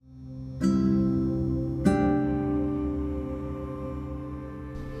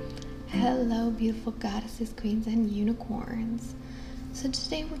Hello, beautiful goddesses, queens, and unicorns. So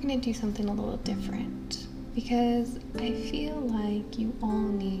today we're going to do something a little different because I feel like you all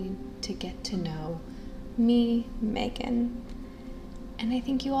need to get to know me, Megan. And I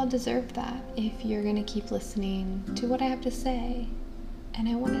think you all deserve that if you're going to keep listening to what I have to say. And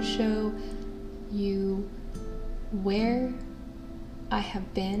I want to show you where I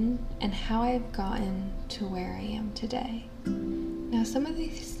have been and how I have gotten to where I am today. Now, some of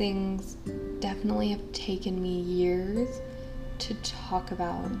these things definitely have taken me years to talk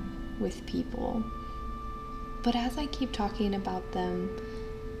about with people. But as I keep talking about them,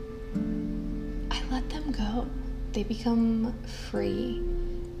 I let them go. They become free.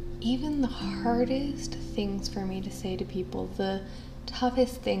 Even the hardest things for me to say to people, the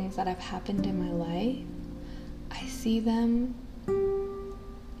toughest things that have happened in my life, I see them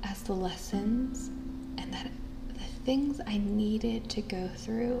as the lessons and that the things I needed to go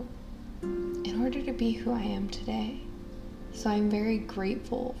through in order to be who I am today. So I'm very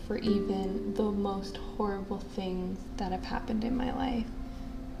grateful for even the most horrible things that have happened in my life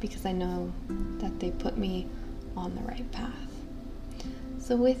because I know that they put me on the right path.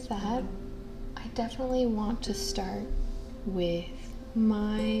 So with that, I definitely want to start with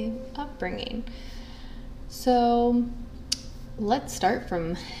my upbringing. So let's start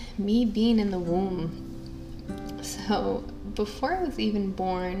from me being in the womb. So before I was even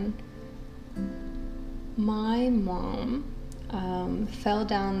born, my mom fell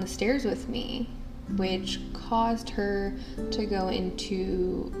down the stairs with me, which caused her to go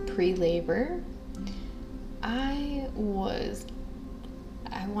into pre-labor. I was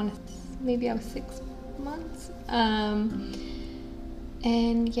 6 months.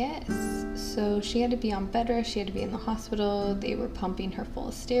 And yes, so she had to be on bed rest, she had to be in the hospital, they were pumping her full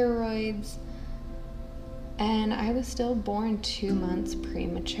of steroids, and I was still born 2 months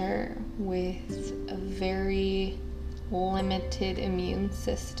premature with a very limited immune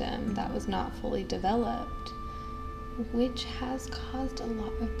system that was not fully developed, which has caused a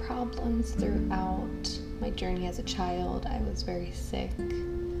lot of problems throughout my journey as a child. I was very sick.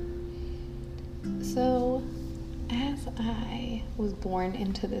 So as I was born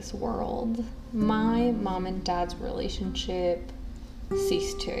into this world, my mom and dad's relationship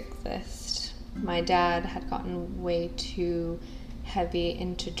ceased to exist. My dad had gotten way too heavy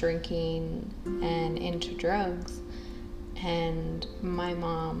into drinking and into drugs, and my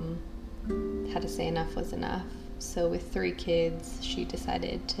mom had to say enough was enough. So with 3 kids, she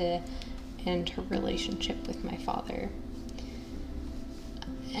decided to end her relationship with my father.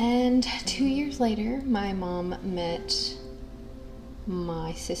 And 2 years later, my mom met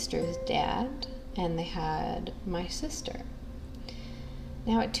my sister's dad, and they had my sister.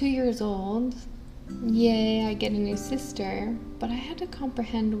 Now at 2 years old, yay, I get a new sister, but I had to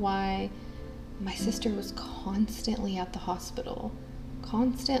comprehend why my sister was constantly at the hospital,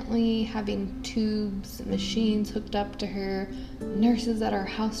 constantly having tubes, machines hooked up to her, nurses at our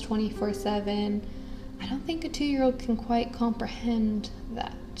house 24/7. I don't think a 2-year-old can quite comprehend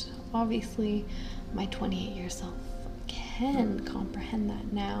that. Obviously, my 28-year self can comprehend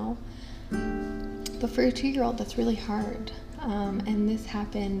that now. But for a 2-year-old, that's really hard. And this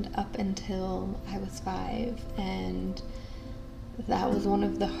happened up until I was 5. And that was one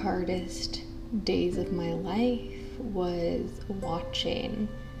of the hardest days of my life, was watching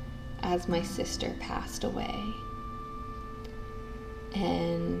as my sister passed away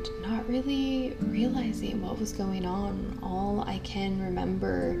and not really realizing what was going on. All I can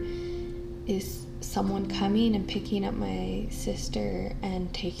remember is someone coming and picking up my sister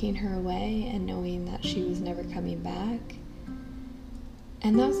and taking her away and knowing that she was never coming back.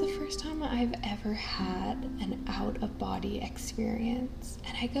 And that was the first time I've ever had an out-of-body experience.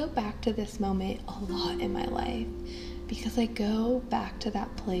 And I go back to this moment a lot in my life because I go back to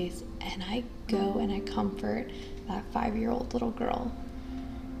that place and I go and I comfort that 5-year-old little girl.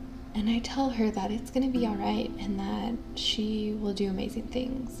 And I tell her that it's going to be all right and that she will do amazing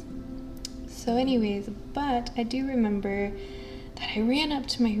things. So anyways, but I do remember that I ran up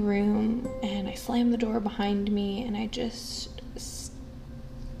to my room and I slammed the door behind me and I just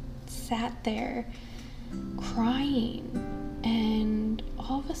sat there crying, and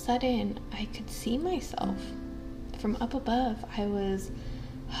all of a sudden I could see myself from up above. I was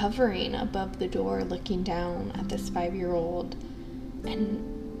hovering above the door looking down at this 5-year-old, and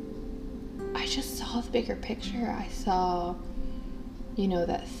I just saw the bigger picture. I saw,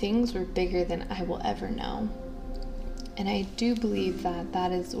 that things were bigger than I will ever know. And I do believe that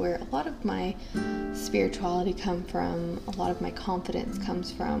that is where a lot of my spirituality come from, a lot of my confidence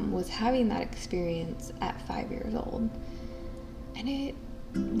comes from, was having that experience at 5 years old. And it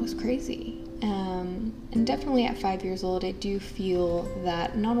was crazy. And definitely at 5 years old, I do feel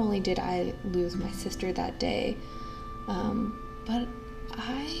that not only did I lose my sister that day, but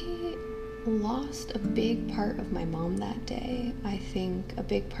I lost a big part of my mom that day. I think a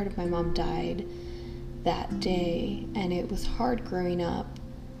big part of my mom died that day, and it was hard growing up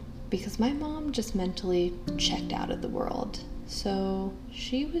because my mom just mentally checked out of the world. So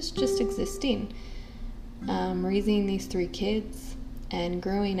she was just existing, raising these 3 kids, and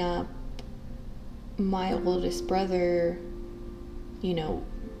growing up, my oldest brother,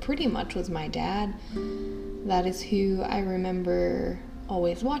 pretty much was my dad. That is who I remember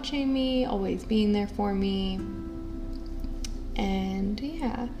always watching me, always being there for me. And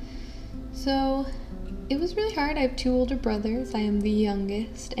yeah, so it was really hard. I have 2 older brothers. I am the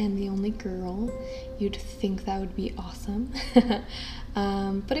youngest and the only girl. You'd think that would be awesome.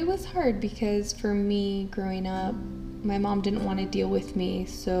 But it was hard because for me growing up, my mom didn't want to deal with me,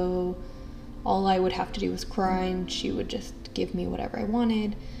 so all I would have to do was cry and she would just give me whatever I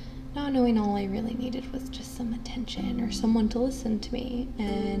wanted, not knowing all I really needed was just some attention or someone to listen to me.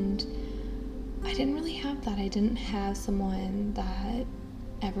 And I didn't really have that. I didn't have someone that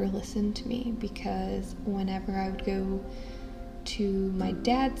ever listened to me, because whenever I would go to my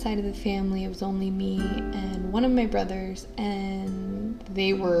dad's side of the family, it was only me and one of my brothers, and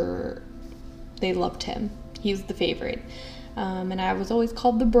they loved him. He was the favorite. And I was always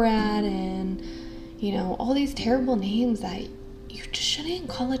called the brat and, all these terrible names that you just shouldn't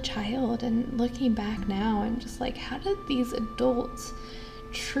call a child. And looking back now, I'm just like, how did these adults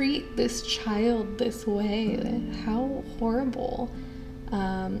treat this child this way? How horrible.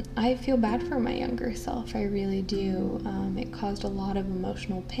 I feel bad for my younger self. I really do. It caused a lot of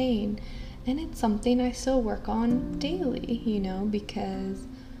emotional pain. And it's something I still work on daily, because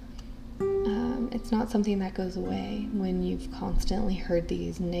it's not something that goes away when you've constantly heard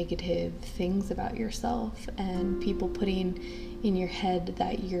these negative things about yourself and people putting in your head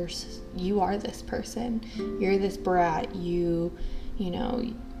that you are this person, you're this brat, you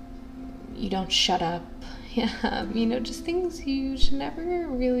don't shut up, just things you should never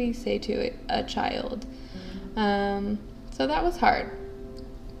really say to a child. So that was hard,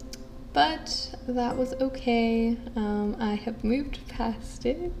 but that was okay. I have moved past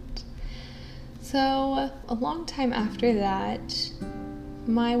it. So a long time after that,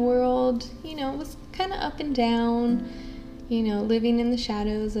 my world, was kind of up and down, living in the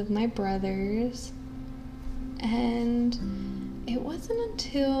shadows of my brothers. And it wasn't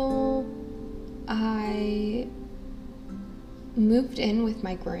until I moved in with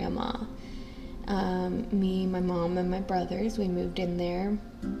my grandma, me, my mom, and my brothers, we moved in there.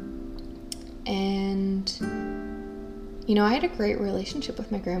 And I had a great relationship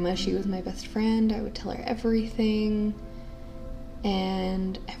with my grandma. She was my best friend. I would tell her everything,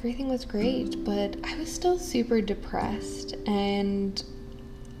 and everything was great, but I was still super depressed. And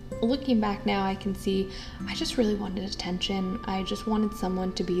looking back now, I can see I just really wanted attention. I just wanted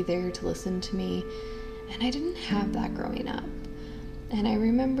someone to be there to listen to me, and I didn't have that growing up. And I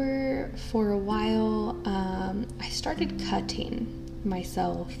remember for a while, I started cutting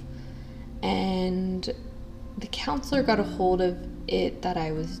myself, and the counselor got a hold of it that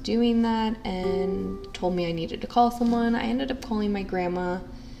I was doing that and told me I needed to call someone. I ended up calling my grandma,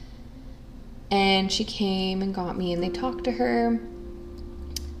 and she came and got me, and they talked to her.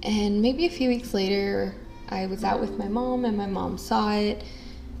 And maybe a few weeks later, I was out with my mom, and my mom saw it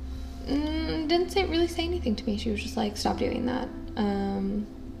and didn't really say anything to me. She was just like, stop doing that.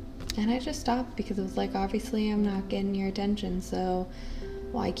 And I just stopped because it was like, obviously I'm not getting your attention, so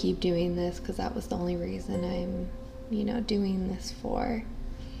why keep doing this? Because that was the only reason I'm, doing this for.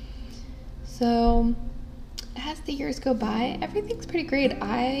 So as the years go by, everything's pretty great.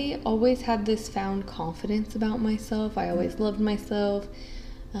 I always had this found confidence about myself. I always loved myself.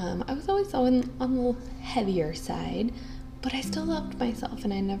 I was always on the heavier side, but I still loved myself,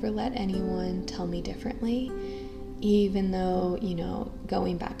 and I never let anyone tell me differently. Even though,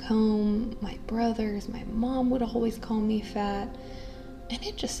 going back home, my brothers, my mom would always call me fat, and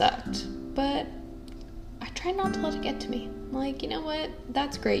it just sucked. But I tried not to let it get to me. Like, you know what?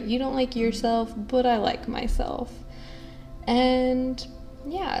 That's great. You don't like yourself, but I like myself. And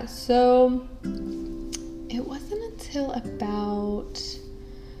yeah, so it wasn't until about,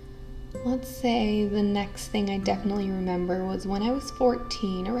 let's say, the next thing I definitely remember was when I was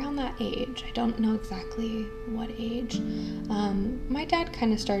 14, around that age. I don't know exactly what age. My dad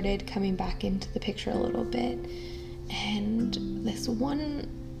kind of started coming back into the picture a little bit. And this one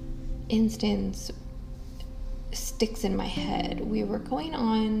instance sticks in my head. We were going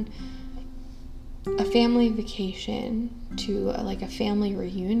on a family vacation to like a family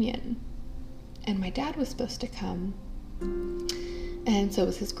reunion, and my dad was supposed to come, and so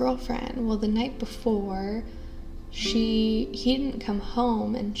was his girlfriend. Well, the night before, he didn't come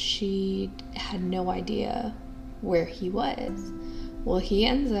home, and she had no idea where he was. Well, he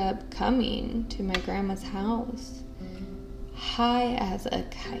ends up coming to my grandma's house high as a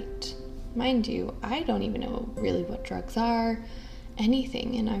kite. Mind you, I don't even know really what drugs are,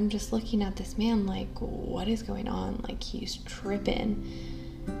 anything, and I'm just looking at this man like, what is going on? Like, he's tripping.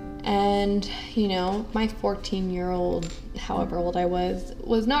 And, you know, my 14-year-old, however old I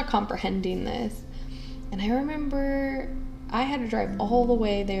was not comprehending this. And I remember I had to drive all the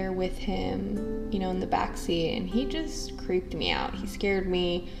way there with him, you know, in the backseat, and he just creeped me out. He scared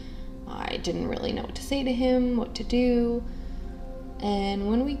me. I didn't really know what to say to him, what to do. And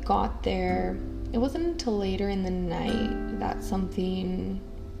when we got there, it wasn't until later in the night that something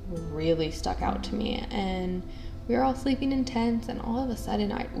really stuck out to me. And we were all sleeping in tents, and all of a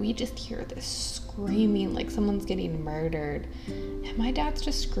sudden we just hear this screaming like someone's getting murdered. And my dad's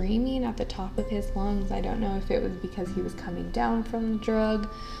just screaming at the top of his lungs. I don't know if it was because he was coming down from the drug.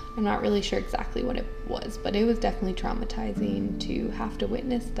 I'm not really sure exactly what it was, but it was definitely traumatizing to have to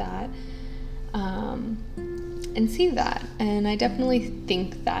witness that and see that. And I definitely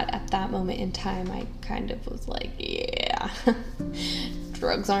think that at that moment in time, I kind of was like, yeah,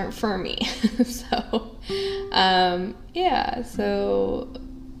 drugs aren't for me.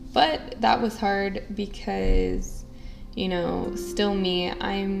 But that was hard because, you know, still me,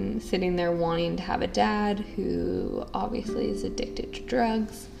 I'm sitting there wanting to have a dad who obviously is addicted to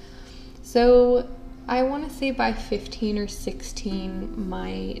drugs. So I want to say by 15 or 16,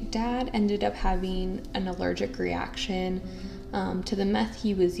 my dad ended up having an allergic reaction to the meth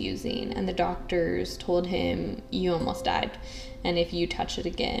he was using, and the doctors told him, you almost died, and if you touch it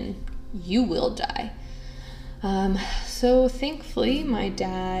again, you will die. So thankfully, my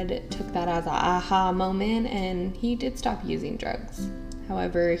dad took that as an aha moment, and he did stop using drugs.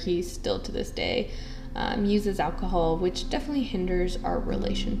 However, he still to this day uses alcohol, which definitely hinders our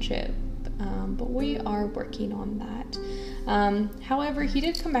relationship. But we are working on that. However, he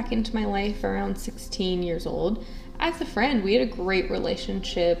did come back into my life around 16 years old. As a friend, we had a great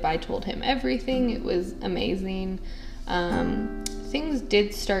relationship. I told him everything. It was amazing. Things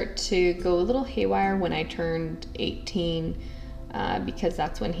did start to go a little haywire when I turned 18, because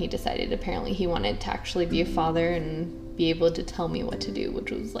that's when he decided apparently he wanted to actually be a father and be able to tell me what to do,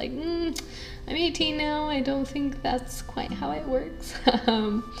 which was like, I'm 18 now. I don't think that's quite how it works.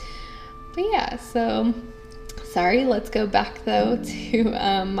 But yeah, so sorry, let's go back though to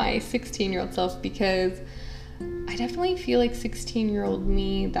my 16-year-old self, because I definitely feel like 16-year-old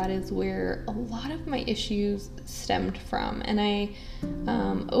me, that is where a lot of my issues stemmed from. And I,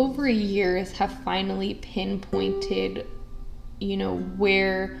 over years, have finally pinpointed, you know,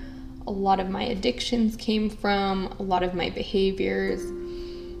 where a lot of my addictions came from, a lot of my behaviors.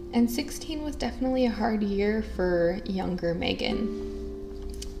 And 16 was definitely a hard year for younger Megan.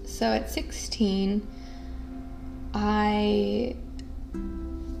 So at 16, I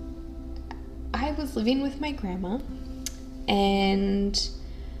was living with my grandma, and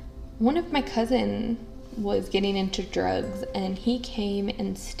one of my cousin was getting into drugs, and he came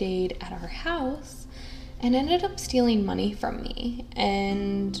and stayed at our house and ended up stealing money from me.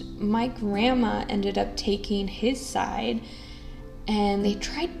 And my grandma ended up taking his side, and they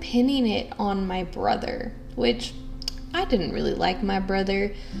tried pinning it on my brother, which I didn't really like my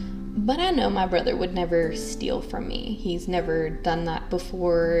brother, but I know my brother would never steal from me. He's never done that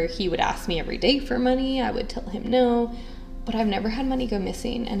before. He would ask me every day for money. I would tell him no, but I've never had money go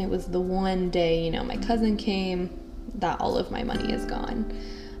missing. And it was the one day, you know, my cousin came, that all of my money is gone.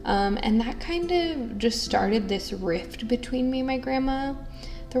 And that kind of just started this rift between me and my grandma.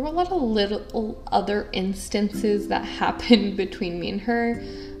 There were a lot of little other instances that happened between me and her,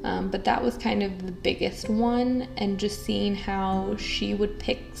 but that was kind of the biggest one. And just seeing how she would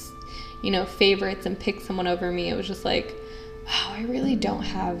pick, you know, favorites and pick someone over me, it was just like, wow, I really don't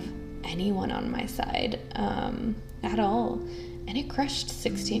have anyone on my side at all. And it crushed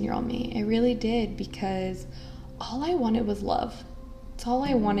 16-year-old me. It really did, because all I wanted was love. It's all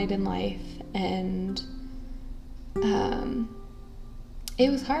I wanted in life. And it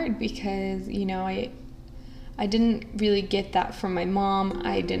was hard because, you know, I didn't really get that from my mom.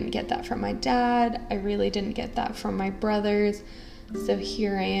 I didn't get that from my dad. I really didn't get that from my brothers. So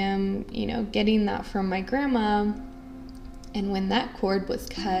here I am, you know, getting that from my grandma. And when that cord was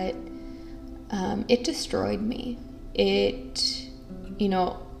cut, it destroyed me. It, you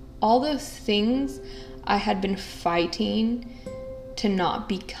know, all those things I had been fighting to not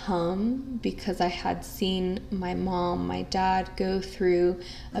become, because I had seen my mom, my dad go through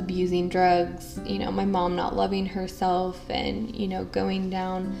abusing drugs, my mom not loving herself and, going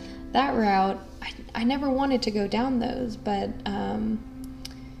down that route. I never wanted to go down those, but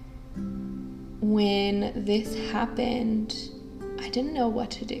when this happened, I didn't know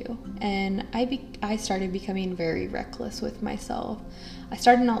what to do, and I started becoming very reckless with myself. I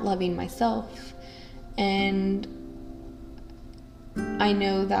started not loving myself, and I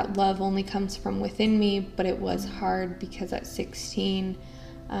know that love only comes from within me, but it was hard because at 16,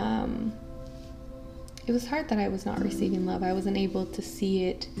 it was hard that I was not receiving love. I wasn't able to see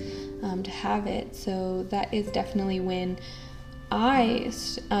it, to have it. So that is definitely when I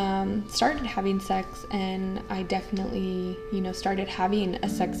started having sex, and I definitely, started having a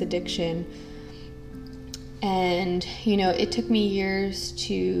sex addiction. And, it took me years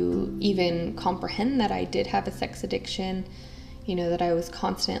to even comprehend that I did have a sex addiction, that I was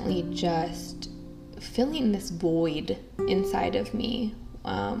constantly just filling this void inside of me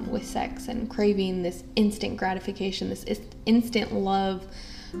with sex and craving this instant gratification, this instant love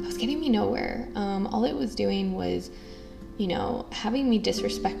that was getting me nowhere. All it was doing was, having me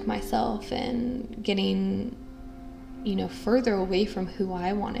disrespect myself and getting, further away from who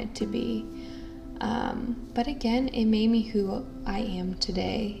I wanted to be. But again, it made me who I am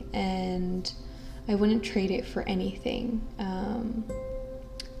today, and I wouldn't trade it for anything.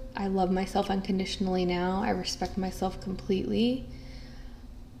 I love myself unconditionally now. I respect myself completely.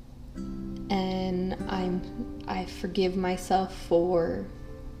 And I forgive myself for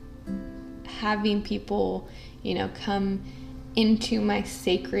having people, come into my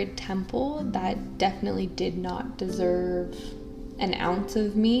sacred temple that definitely did not deserve an ounce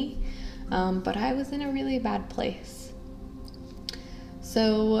of me. But I was in a really bad place.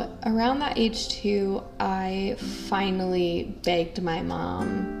 So around that age too, I finally begged my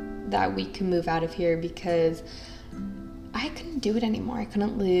mom that we could move out of here because I couldn't do it anymore. I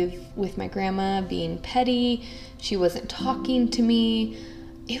couldn't live with my grandma being petty. She wasn't talking to me.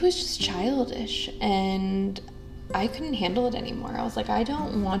 It was just childish, and I couldn't handle it anymore. I was like, I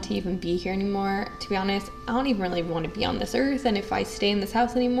don't want to even be here anymore. To be honest, I don't even really want to be on this earth, and if I stay in this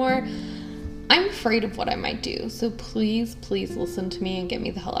house anymore, I'm afraid of what I might do. So please, please listen to me and get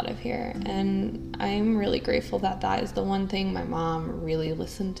me the hell out of here. And I'm really grateful that that is the one thing my mom really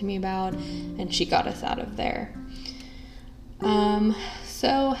listened to me about, and she got us out of there.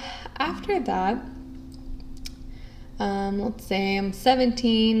 So after that, let's say I'm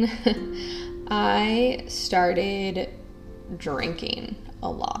 17, I started drinking a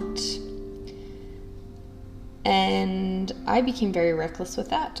lot. And I became very reckless with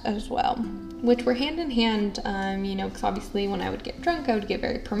that as well, which were hand in hand, because obviously when I would get drunk, I would get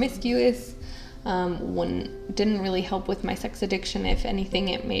very promiscuous. Didn't really help with my sex addiction. If anything,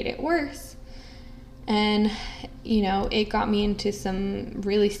 it made it worse. And, it got me into some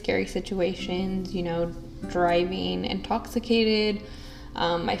really scary situations, driving intoxicated,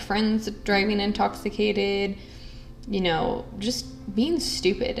 my friends driving intoxicated, just being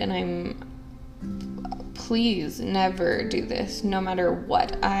stupid. And please never do this, no matter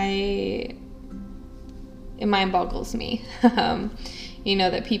what. It mind boggles me,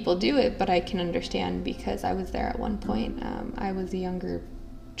 that people do it, but I can understand because I was there at one point. I was a younger,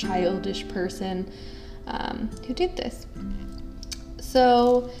 childish person who did this.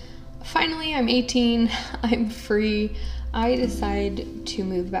 So finally, I'm 18, I'm free. I decide to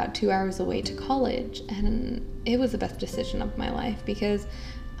move about 2 hours away to college, and it was the best decision of my life because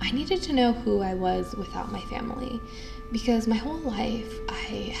I needed to know who I was without my family. Because my whole life,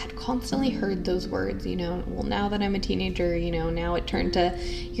 I had constantly heard those words, well, now that I'm a teenager, now it turned to,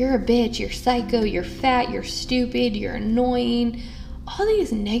 you're a bitch, you're psycho, you're fat, you're stupid, you're annoying, all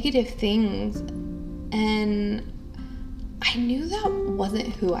these negative things. And I knew that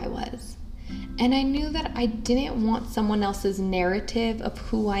wasn't who I was. And I knew that I didn't want someone else's narrative of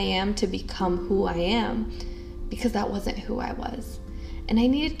who I am to become who I am, because that wasn't who I was. And I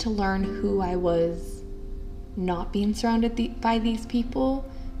needed to learn who I was, not being surrounded by these people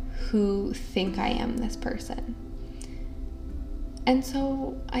who think I am this person. And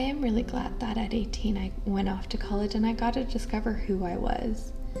so I am really glad that at 18 I went off to college and I got to discover who I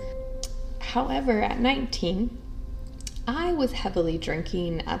was. However, at 19, I was heavily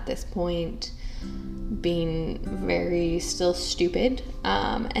drinking at this point, being very still stupid,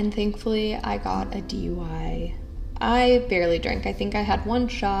 and thankfully I got a DUI. I barely drank. I think I had one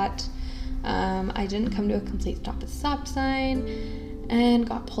shot. I didn't come to a complete stop at the stop sign and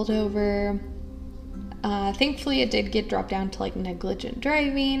got pulled over. Thankfully, it did get dropped down to like negligent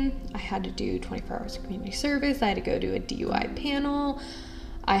driving. I had to do 24 hours of community service. I had to go to a DUI panel.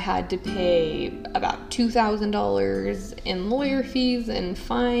 I had to pay about $2,000 in lawyer fees and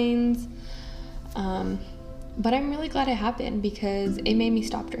fines. But I'm really glad it happened because it made me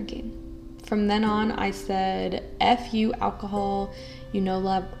stop drinking. From then on, I said, F you, alcohol. You no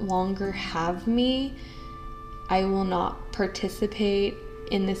longer have me. I will not participate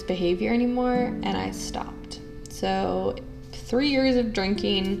in this behavior anymore, and I stopped. So 3 years of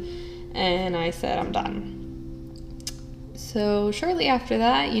drinking, and I said I'm done. So shortly after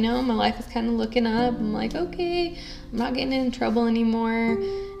that, my life is kind of looking up. I'm like, okay, I'm not getting in trouble anymore.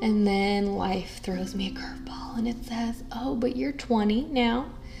 And then life throws me a curveball and it says, oh, but you're 20 now.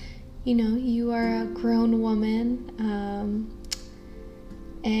 You are a grown woman.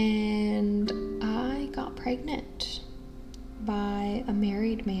 And I got pregnant by a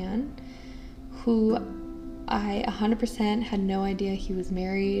married man who I 100% had no idea he was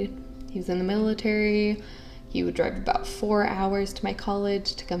married. He was in the military. He would drive about 4 hours to my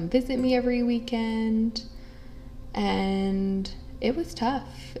college to come visit me every weekend. And it was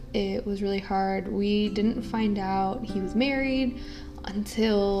tough. It was really hard. We didn't find out he was married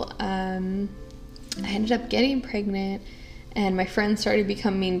until I ended up getting pregnant, and my friends started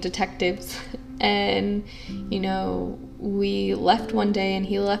becoming detectives. And, we left one day and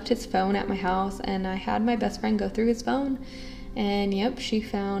he left his phone at my house, and I had my best friend go through his phone. And yep, she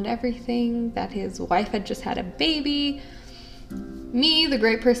found everything, that his wife had just had a baby. Me, the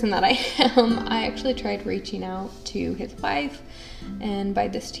great person that I am, I actually tried reaching out to his wife, and by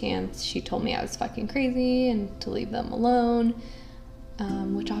this chance, she told me I was fucking crazy and to leave them alone,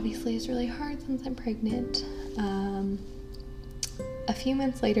 which obviously is really hard since I'm pregnant. A few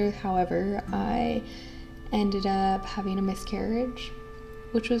months later, however, I ended up having a miscarriage,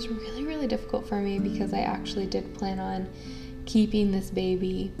 which was really, really difficult for me because I actually did plan on keeping this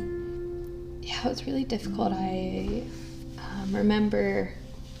baby. Yeah, it was really difficult. I remember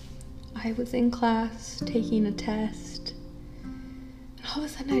I was in class taking a test, and all of a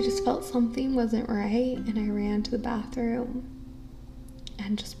sudden I just felt something wasn't right, and I ran to the bathroom,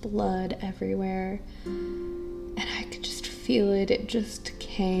 and just blood everywhere, and I could just feel it. It just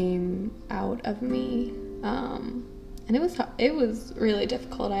came out of me, and it was really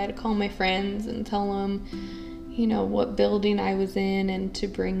difficult. I had to call my friends and tell them, what building I was in, and to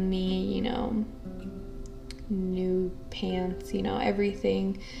bring me, new pants,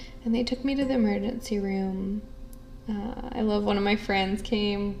 everything. And they took me to the emergency room. I love one of my friends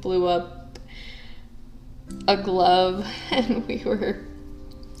came, blew up a glove, and we were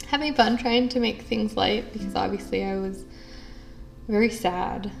having fun trying to make things light because obviously I was very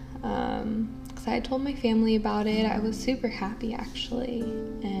sad. Because I had told my family about it. I was super happy actually,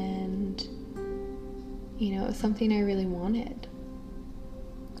 and it was something I really wanted.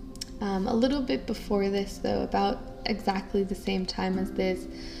 A little bit before this, though, about exactly the same time as this,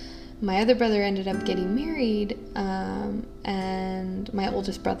 my other brother ended up getting married, and my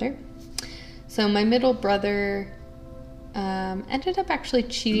oldest brother. So my middle brother ended up actually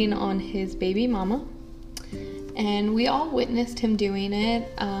cheating on his baby mama, and we all witnessed him doing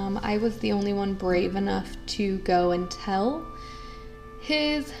it. I was the only one brave enough to go and tell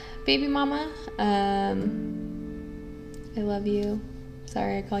his baby mama. I love you.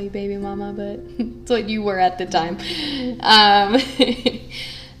 Sorry I call you baby mama, but it's what you were at the time.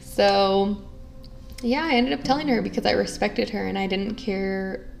 So yeah, I ended up telling her because I respected her and I didn't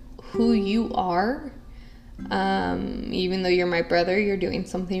care who you are. Even though you're my brother, you're doing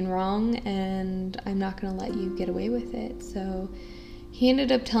something wrong, and I'm not gonna let you get away with it. So he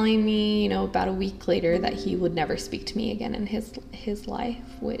ended up telling me, about a week later that he would never speak to me again in his life,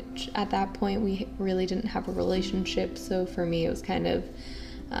 which at that point we really didn't have a relationship. So for me, it was kind of,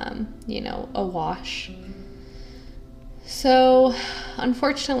 a wash. So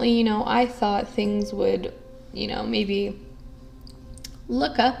unfortunately, I thought things would, maybe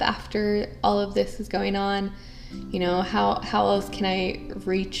look up after all of this is going on. How else can I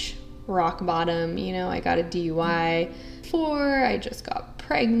reach rock bottom? I got a DUI before, I just got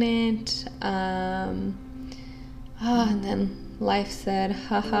pregnant, and then life said,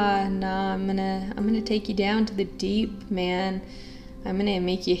 haha, nah, I'm gonna take you down to the deep, man. I'm gonna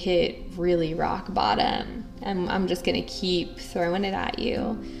make you hit really rock bottom, and I'm just gonna keep throwing it at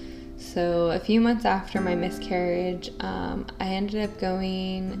you. So a few months after my miscarriage, I ended up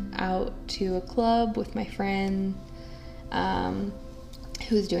going out to a club with my friend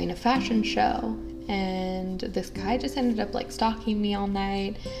who was doing a fashion show, and this guy just ended up stalking me all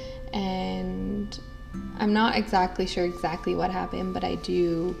night, and I'm not exactly sure exactly what happened, but I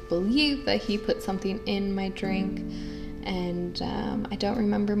do believe that he put something in my drink, and I don't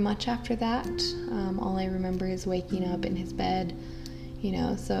remember much after that. All I remember is waking up in his bed,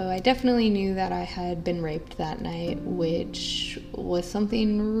 so I definitely knew that I had been raped that night, which was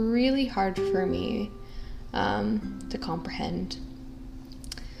something really hard for me to comprehend.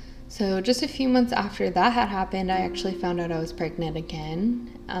 So just a few months after that had happened, I actually found out I was pregnant again.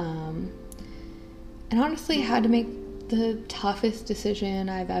 And honestly had to make the toughest decision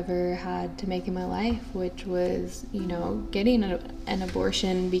I've ever had to make in my life, which was, getting an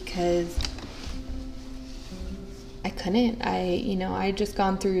abortion, because I couldn't. I just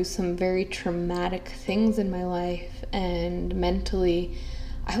gone through some very traumatic things in my life, and mentally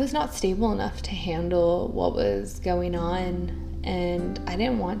I was not stable enough to handle what was going on, and I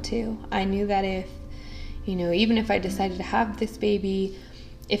didn't want to. I knew that if, even if I decided to have this baby,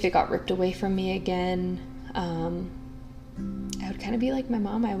 if it got ripped away from me again, I would kind of be like my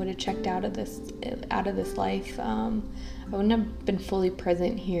mom. I would have checked out of this life. I wouldn't have been fully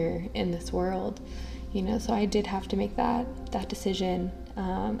present here in this world, so I did have to make that decision.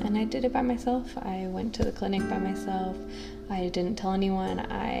 And I did it by myself. I went to the clinic by myself. I didn't tell anyone.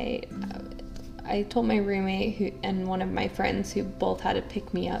 I told my roommate and one of my friends, who both had to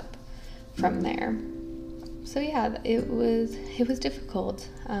pick me up from there. So yeah, it was difficult.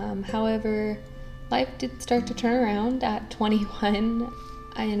 However, life did start to turn around at 21.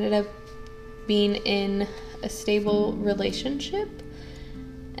 I ended up being in a stable relationship,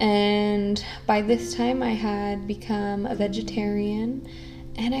 and by this time I had become a vegetarian,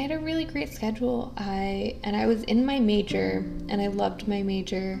 and I had a really great schedule. I was in my major, and I loved my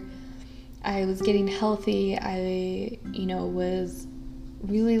major. I was getting healthy. I was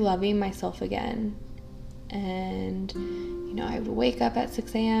really loving myself again. And, I would wake up at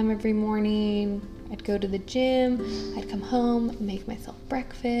 6 a.m. every morning. I'd go to the gym. I'd come home, make myself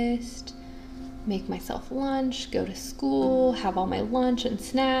breakfast, make myself lunch, go to school, have all my lunch and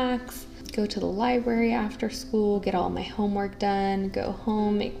snacks, go to the library after school, get all my homework done, go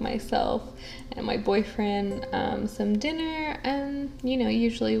home, make myself and my boyfriend some dinner, and,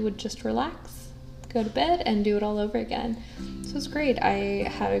 usually would just relax, go to bed, and do it all over again. So it's great. I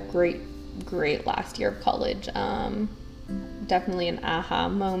had a great last year of college. Definitely an aha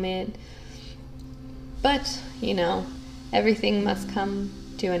moment, but everything must come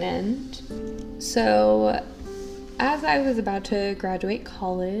to an end. So as I was about to graduate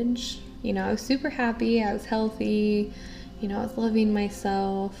college, I was super happy. I was healthy, I was loving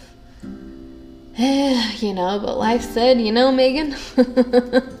myself. But life said, Megan,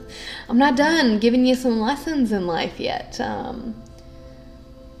 I'm not done giving you some lessons in life yet.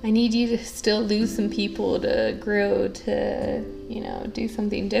 I need you to still lose some people to grow, to, do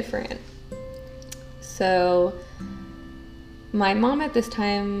something different. So my mom at this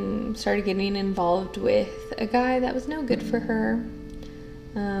time started getting involved with a guy that was no good for her.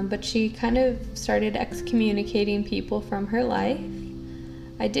 But she kind of started excommunicating people from her life.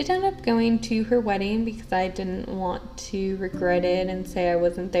 I did end up going to her wedding because I didn't want to regret it and say I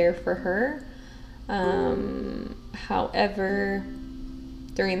wasn't there for her. However,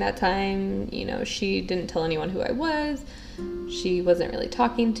 during that time, she didn't tell anyone who I was. She wasn't really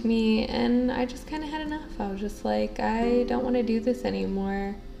talking to me, and I just kind of had enough. I was just like, I don't want to do this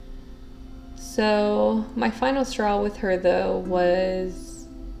anymore. So my final straw with her, though, was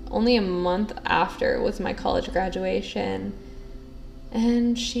only a month after it was my college graduation,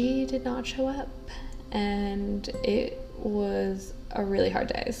 and she did not show up, and it was a really hard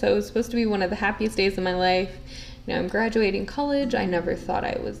day. So it was supposed to be one of the happiest days of my life. I'm graduating college. I never thought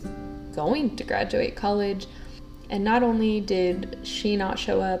I was going to graduate college. And not only did she not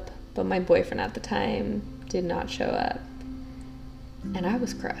show up, but my boyfriend at the time did not show up. And I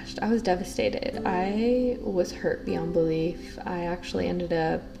was crushed. I was devastated. I was hurt beyond belief. I actually ended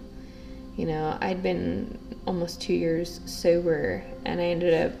up, I'd been almost 2 years sober, and I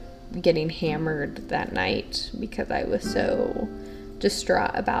ended up getting hammered that night because I was so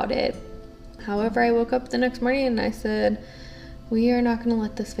distraught about it. However, I woke up the next morning and I said, we are not going to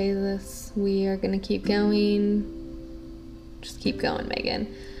let this phase us. We are going to keep going. Just keep going,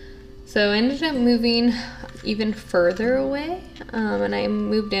 Megan. So I ended up moving even further away, and I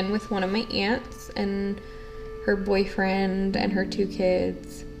moved in with one of my aunts and her boyfriend and her 2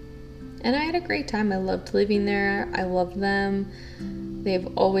 kids. And I had a great time. I loved living there. I loved them. They've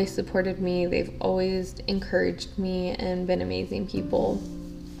always supported me. They've always encouraged me and been amazing people.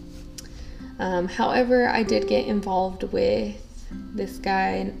 However, I did get involved with this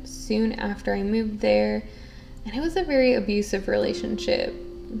guy soon after I moved there, and it was a very abusive relationship.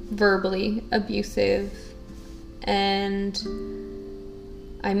 verbally abusive. And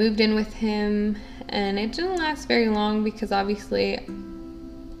I moved in with him, and it didn't last very long because obviously,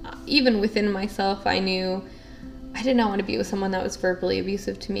 even within myself, I knew I did not want to be with someone that was verbally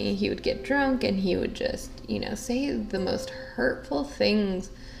abusive to me. He would get drunk and he would just, say the most hurtful things,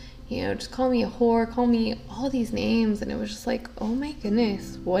 just call me a whore, call me all these names. And it was just like, oh my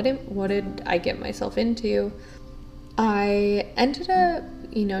goodness, what did I get myself into? I ended up,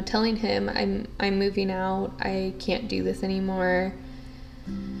 telling him I'm moving out. I can't do this anymore.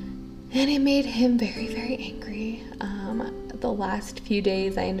 And it made him very, very angry. The last few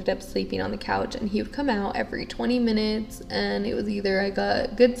days I ended up sleeping on the couch, and he would come out every 20 minutes, and it was either I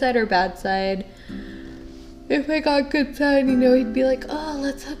got good side or bad side. If I got good side, he'd be like, oh,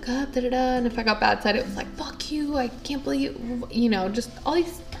 let's hook up, da-da-da. And if I got bad side, it was like, fuck you, I can't believe, just all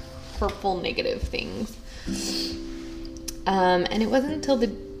these hurtful, negative things. And it wasn't until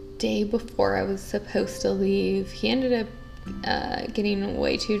the day before I was supposed to leave, he ended up getting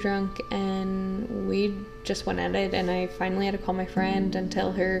way too drunk, and we just went at it. And I finally had to call my friend and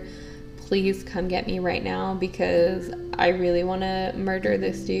tell her, please come get me right now, because I really want to murder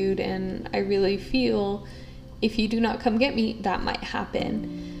this dude, and I really feel if you do not come get me, that might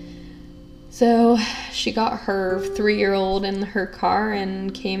happen. So she got her 3-year-old in her car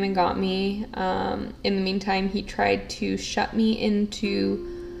and came and got me. In the meantime, he tried to shut me into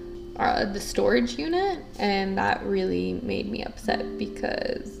the storage unit, and that really made me upset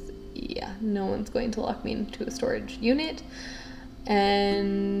because no one's going to lock me into a storage unit.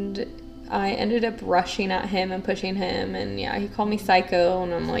 And I ended up rushing at him and pushing him, and he called me psycho,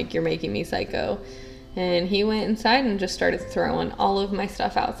 and I'm like, you're making me psycho. And he went inside and just started throwing all of my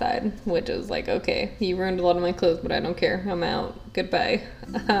stuff outside, which was like, okay, you ruined a lot of my clothes, but I don't care, I'm out, goodbye.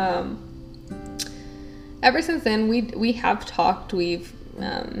 Ever since then, we have talked, we've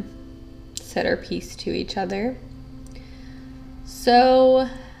said our piece to each other. So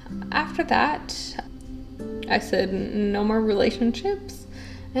after that, I said no more relationships,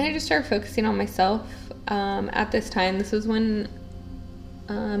 and I just started focusing on myself. At this time, this was when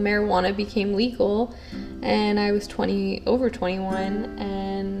marijuana became legal, and I was over 21,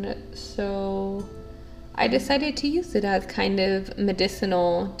 and so I decided to use it as kind of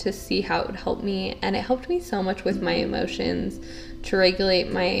medicinal to see how it would help me. And it helped me so much with my emotions, to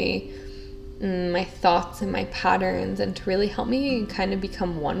regulate my thoughts and my patterns, and to really help me kind of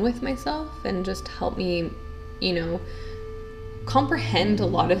become one with myself, and just help me, comprehend a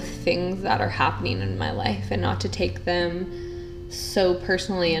lot of things that are happening in my life, and not to take them so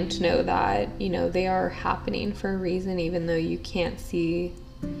personally, and to know that, they are happening for a reason, even though you can't see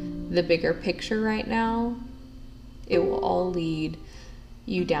the bigger picture right now. It will all lead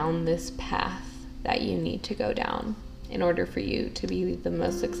you down this path that you need to go down in order for you to be the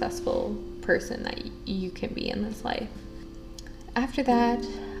most successful person that you can be in this life. After that,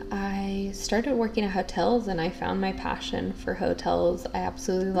 I started working at hotels, and I found my passion for hotels. I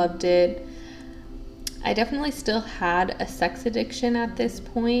absolutely loved it. I definitely still had a sex addiction at this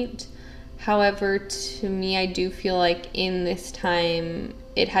point. However, to me, I do feel like in this time,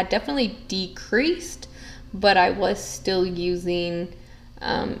 it had definitely decreased, but I was still using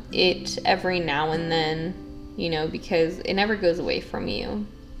it every now and then, because it never goes away from you.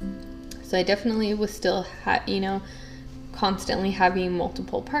 So I definitely was still, constantly having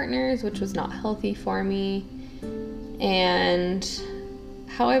multiple partners, which was not healthy for me. And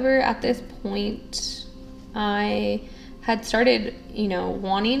however, at this point, I had started,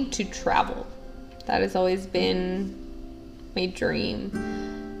 wanting to travel. That has always been my dream.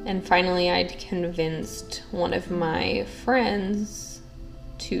 And finally, I'd convinced one of my friends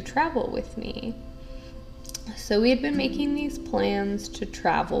to travel with me. So we had been making these plans to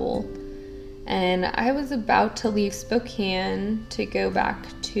travel, and I was about to leave Spokane to go back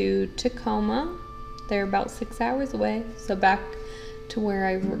to Tacoma. They're about 6 hours away, so back to where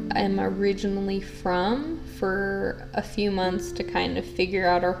I am originally from, for a few months to kind of figure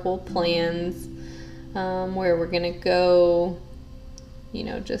out our whole plans, where we're gonna go,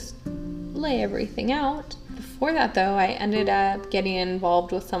 just lay everything out. Before that, though, I ended up getting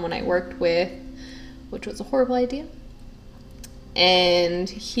involved with someone I worked with, which was a horrible idea. And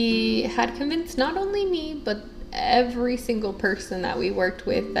he had convinced not only me, but every single person that we worked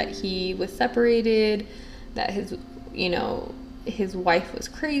with that he was separated, that his wife was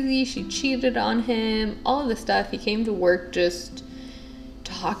crazy, she cheated on him, all of this stuff. He came to work just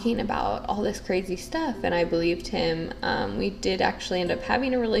talking about all this crazy stuff, and I believed him. We did actually end up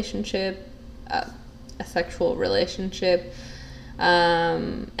having a relationship, a sexual relationship,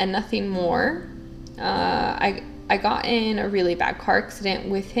 and nothing more. I I got in a really bad car accident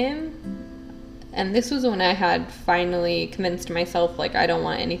with him. And this was when I had finally convinced myself, like, I don't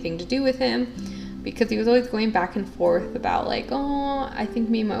want anything to do with him, because he was always going back and forth about, like, oh, I think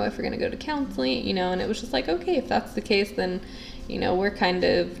me and my wife are going to go to counseling, you know, and it was just like, okay, if that's the case, then, you know, we're kind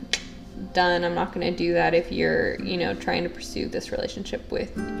of done. I'm not going to do that if you're, you know, trying to pursue this relationship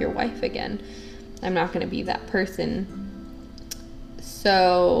with your wife again. I'm not going to be that person.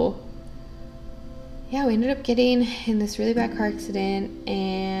 So, yeah, we ended up getting in this really bad car accident,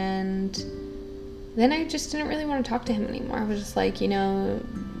 and then I just didn't really want to talk to him anymore. I was just like, you know,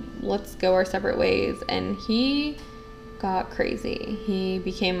 let's go our separate ways. And he got crazy. He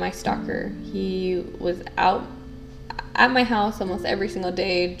became my stalker. He was out at my house almost every single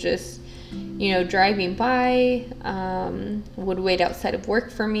day, just, you know, driving by, would wait outside of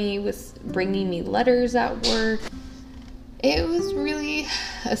work for me, was bringing me letters at work. It was really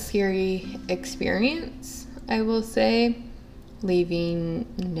a scary experience, I will say. Leaving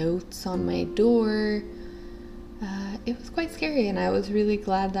notes on my door. It was quite scary, and I was really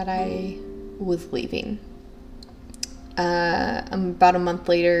glad that I was leaving. About a month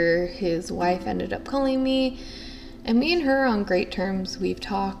later, his wife ended up calling me, and me and her are on great terms. We've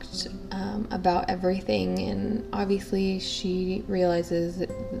talked about everything, and obviously she realizes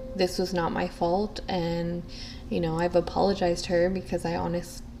that this was not my fault, and, you know, I've apologized to her because I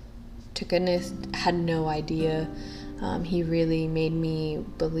honest to goodness had no idea. He really made me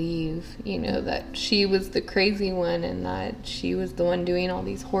believe, you know, that she was the crazy one and that she was the one doing all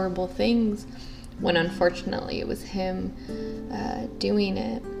these horrible things, when unfortunately it was him doing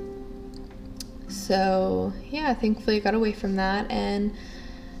it. So, yeah, thankfully I got away from that, and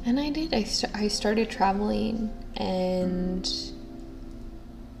I did. I started traveling, and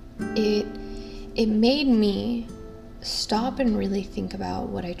it made me stop and really think about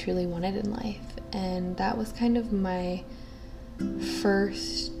what I truly wanted in life. And that was kind of my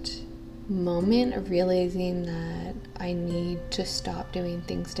first moment of realizing that I need to stop doing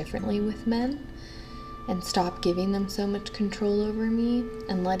things differently with men and stop giving them so much control over me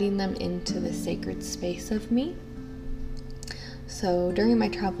and letting them into the sacred space of me. So during my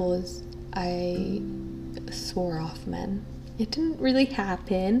travels, I swore off men. It didn't really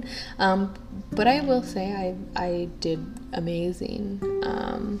happen, but I will say I did amazing.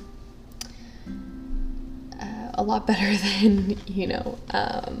 A lot better than, you know,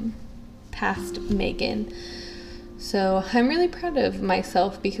 past Megan. So I'm really proud of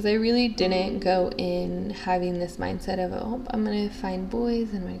myself because I really didn't go in having this mindset of, oh, I'm going to find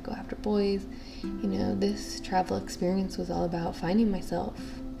boys and I'm going to go after boys. You know, this travel experience was all about finding myself,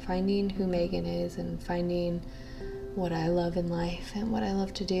 finding who Megan is, and finding what I love in life and what I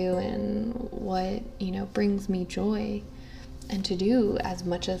love to do and what, you know, brings me joy, and to do as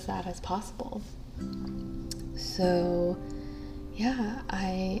much as that as possible. So, yeah,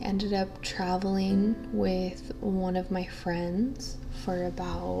 I ended up traveling with one of my friends for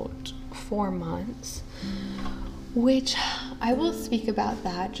about 4 months, which I will speak about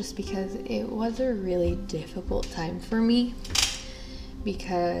that just because it was a really difficult time for me,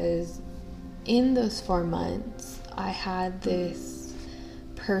 because in those 4 months, I had this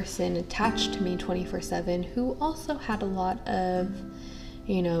person attached to me 24/7 who also had a lot of,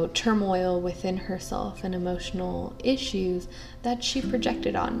 you know, turmoil within herself and emotional issues that she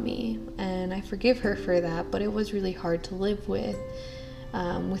projected on me. And I forgive her for that, but it was really hard to live with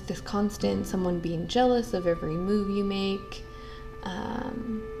this constant someone being jealous of every move you make,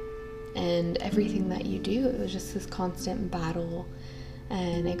 and everything that you do. It was just this constant battle,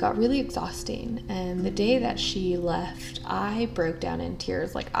 and it got really exhausting. And the day that she left, I broke down in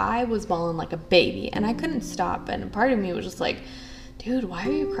tears. Like, I was bawling like a baby, and I couldn't stop. And part of me was just like, dude, why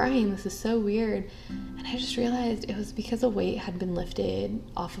are you crying? This is so weird. And I just realized it was because a weight had been lifted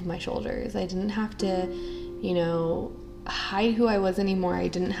off of my shoulders. I didn't have to, you know, hide who I was anymore. I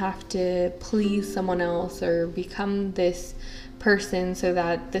didn't have to please someone else or become this person so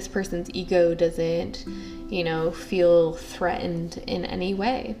that this person's ego doesn't, you know, feel threatened in any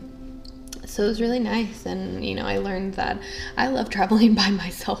way. So it was really nice. And, you know, I learned that I love traveling by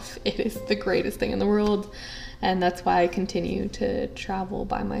myself. It is the greatest thing in the world. And that's why I continue to travel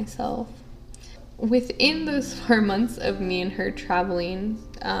by myself. Within those 4 months of me and her traveling,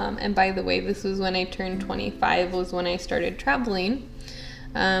 and by the way, this was when I turned 25, was when I started traveling,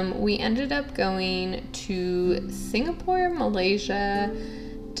 we ended up going to Singapore, Malaysia,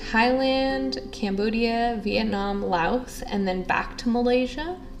 Thailand, Cambodia, Vietnam, Laos, and then back to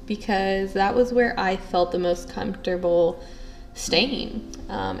Malaysia, because that was where I felt the most comfortable staying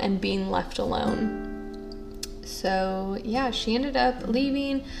and being left alone. So yeah, she ended up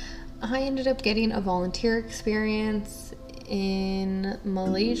leaving. I ended up getting a volunteer experience in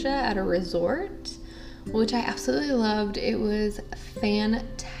Malaysia at a resort, which I absolutely loved. It was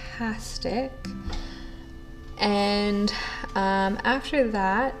fantastic. And after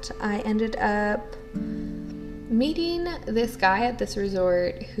that, I ended up meeting this guy at this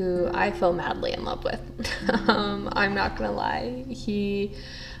resort who I fell madly in love with. I'm not gonna lie. He,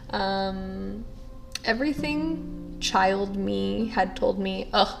 everything child me had told me,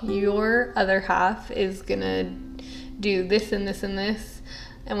 oh, your other half is gonna do this and this and this.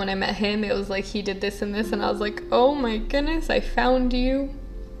 And when I met him, it was like he did this and this, and I was like, oh my goodness, I found you.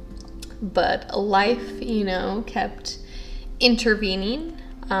 But life, kept intervening.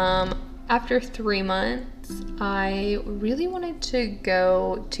 After 3 months, I really wanted to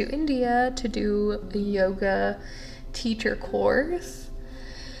go to India to do a yoga teacher course.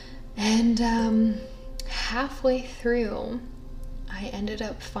 And halfway through, I ended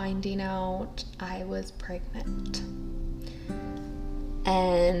up finding out I was pregnant.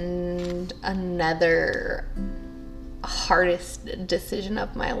 And another hardest decision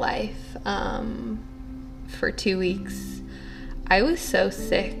of my life. For 2 weeks, I was so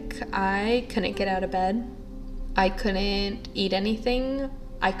sick. I couldn't get out of bed. I couldn't eat anything.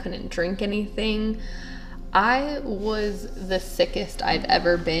 I couldn't drink anything. I was the sickest I've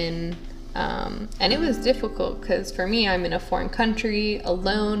ever been. And it was difficult because for me, I'm in a foreign country,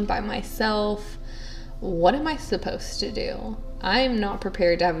 alone, by myself. What am I supposed to do? I'm not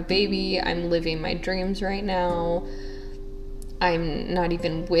prepared to have a baby. I'm living my dreams right now. I'm not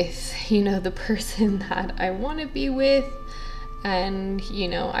even with, the person that I want to be with. And,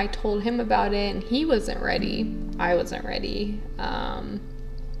 I told him about it and he wasn't ready. I wasn't ready.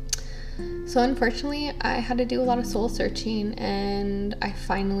 So unfortunately, I had to do a lot of soul searching, and I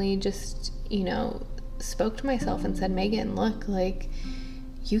finally just, spoke to myself and said, Megan, look,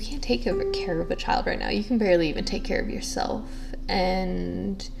 you can't take care of a child right now. You can barely even take care of yourself.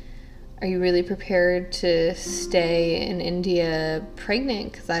 And are you really prepared to stay in India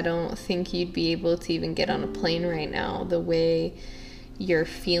pregnant? Because I don't think you'd be able to even get on a plane right now, the way you're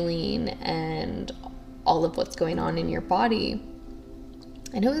feeling and all of what's going on in your body.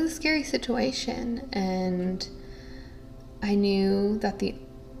 And it was a scary situation, and I knew that the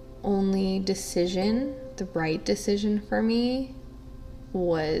only decision, the right decision for me,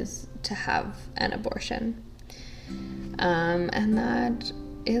 was to have an abortion. And that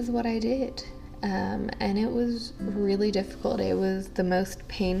is what I did. And it was really difficult. It was the most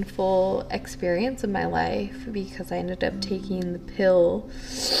painful experience of my life because I ended up taking the pill,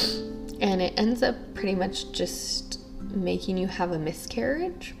 and it ends up pretty much just making you have a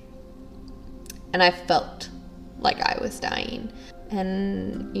miscarriage. And I felt like I was dying.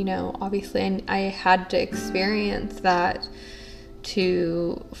 And, obviously I had to experience that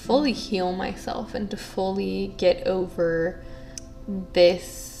to fully heal myself and to fully get over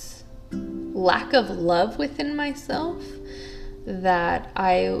this lack of love within myself that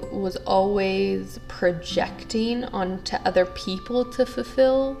I was always projecting onto other people to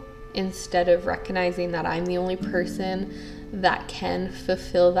fulfill, instead of recognizing that I'm the only person that can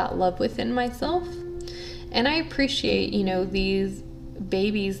fulfill that love within myself. And I appreciate, these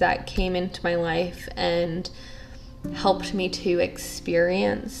babies that came into my life and helped me to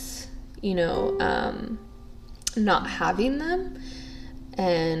experience, not having them.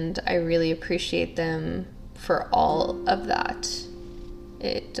 And I really appreciate them for all of that.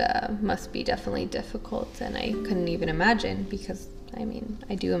 It must be definitely difficult, and I couldn't even imagine, because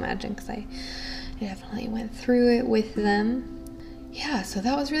I do imagine, because I definitely went through it with them. Yeah, so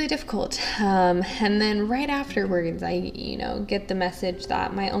that was really difficult. And then right afterwards, I, get the message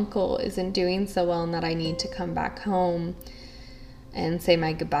that my uncle isn't doing so well and that I need to come back home and say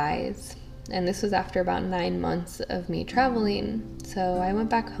my goodbyes. And this was after about 9 months of me traveling. So I went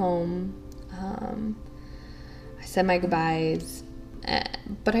back home. I said my goodbyes,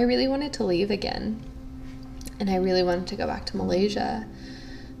 but I really wanted to leave again. And I really wanted to go back to Malaysia.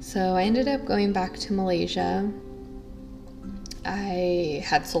 So I ended up going back to Malaysia. I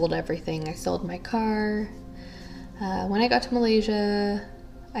had sold everything. I sold my car. When I got to Malaysia,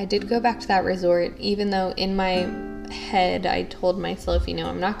 I did go back to that resort, even though in my head I told myself,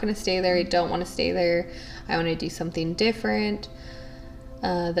 I'm not going to stay there. I don't want to stay there. I want to do something different.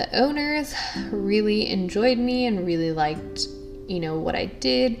 The owners really enjoyed me and really liked, what I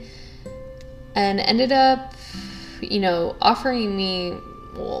did, and ended up, offering me,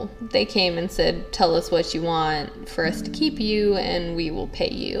 well, they came and said, tell us what you want for us to keep you and we will pay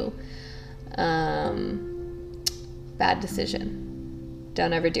you. Bad decision.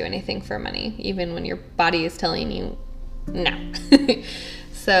 Don't ever do anything for money, even when your body is telling you no.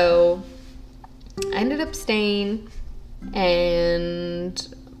 So I ended up staying,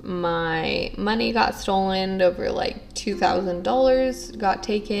 and my money got stolen. Over like $2,000 got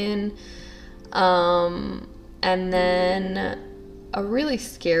taken. And then a really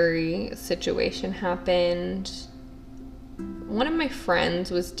scary situation happened. One of my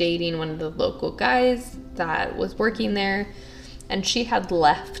friends was dating one of the local guys that was working there, and she had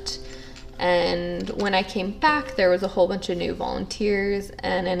left. And when I came back, there was a whole bunch of new volunteers.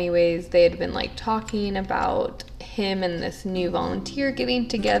 And anyways, they had been like talking about him and this new volunteer getting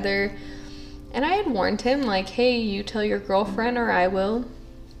together. And I had warned him, like, hey, you tell your girlfriend or I will.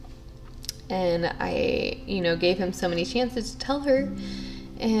 And I, gave him so many chances to tell her.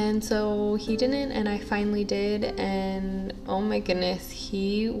 And so he didn't, and I finally did. And oh my goodness,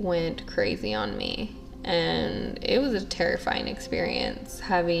 he went crazy on me. And it was a terrifying experience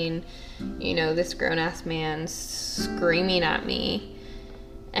having, this grown-ass man screaming at me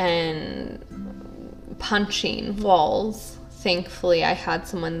and punching walls. Thankfully, I had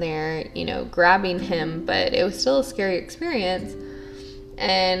someone there, grabbing him, but it was still a scary experience.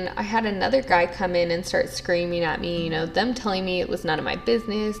 And I had another guy come in and start screaming at me, them telling me it was none of my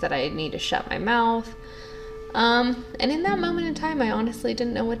business, that I need to shut my mouth. And in that moment in time, I honestly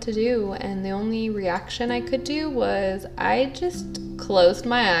didn't know what to do. And the only reaction I could do was I just closed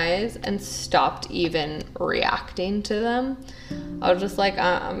my eyes and stopped even reacting to them. I was just like,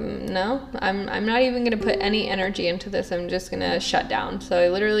 no, I'm not even going to put any energy into this. I'm just going to shut down. So I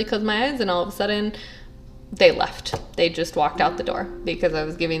literally closed my eyes, and all of a sudden they left. They just walked out the door because I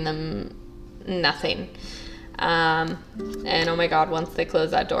was giving them nothing. And oh my God, once they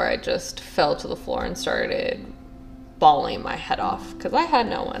closed that door, I just fell to the floor and started bawling my head off because I had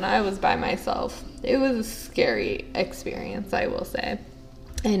no one. I was by myself. It was a scary experience, I will say.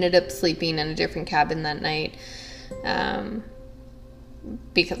 I ended up sleeping in a different cabin that night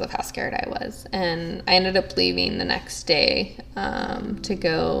because of how scared I was. And I ended up leaving the next day to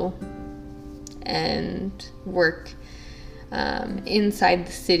go and work inside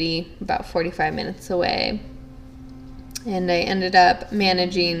the city, about 45 minutes away. And I ended up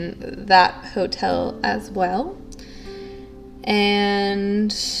managing that hotel as well.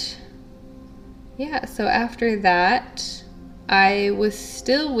 And yeah, so after that, I was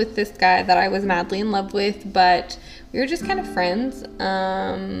still with this guy that I was madly in love with, but we were just kind of friends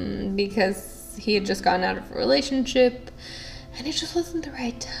because he had just gotten out of a relationship and it just wasn't the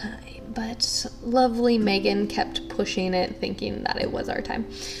right time. But lovely Megan kept pushing it, thinking that it was our time.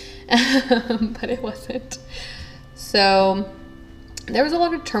 But it wasn't. So there was a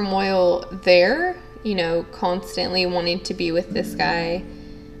lot of turmoil there, constantly wanting to be with this guy,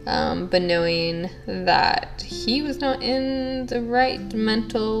 but knowing that he was not in the right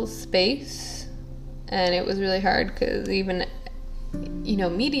mental space. And it was really hard because even,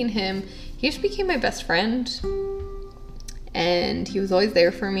 meeting him, he just became my best friend. And he was always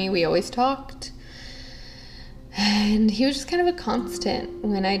there for me. We always talked. And he was just kind of a constant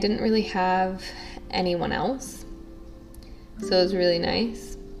when I didn't really have anyone else. So it was really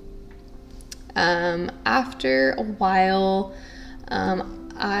nice. After a while,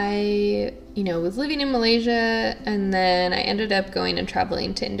 I, was living in Malaysia, and then I ended up going and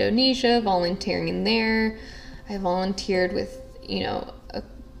traveling to Indonesia, volunteering there. I volunteered with, a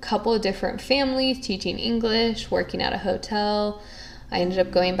couple of different families, teaching English, working at a hotel. I ended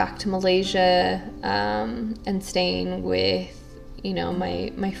up going back to Malaysia and staying with,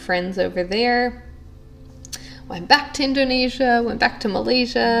 my friends over there. Went back to Indonesia, went back to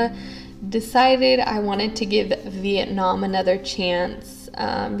Malaysia, decided I wanted to give Vietnam another chance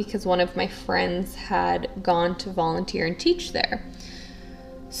because one of my friends had gone to volunteer and teach there.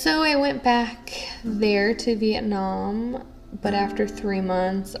 So I went back there to Vietnam, but after 3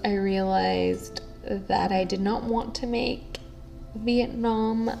 months, I realized that I did not want to make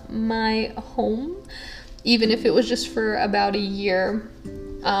Vietnam my home, even if it was just for about a year.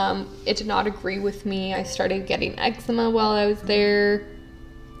 It did not agree with me. I started getting eczema while I was there,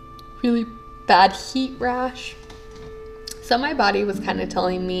 really bad heat rash. So my body was kind of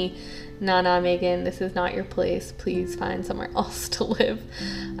telling me, nah, Megan, this is not your place. Please find somewhere else to live.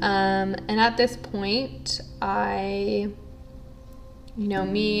 And at this point,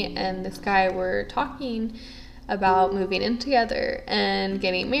 me and this guy were talking about moving in together and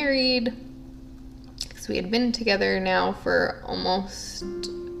getting married, because we had been together now for almost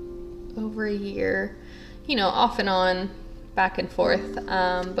over a year, off and on, back and forth.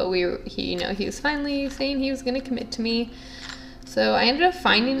 But he was finally saying he was going to commit to me. So I ended up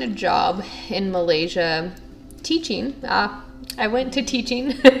finding a job in Malaysia teaching. I went to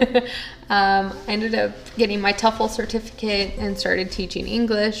teaching. I ended up getting my TOEFL certificate and started teaching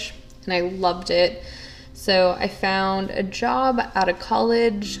English, and I loved it. So I found a job out of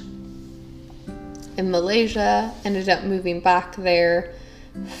college in Malaysia, ended up moving back there,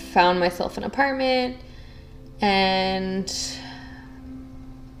 found myself an apartment, and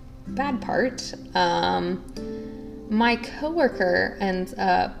bad part, my coworker ends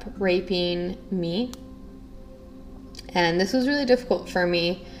up raping me. And this was really difficult for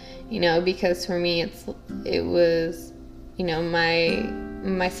me, because for me it was,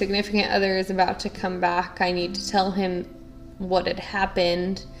 my significant other is about to come back. I need to tell him what had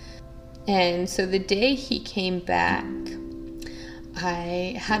happened. And so the day he came back,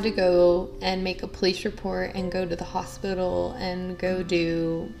 I had to go and make a police report and go to the hospital and go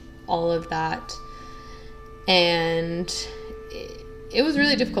do all of that. And it was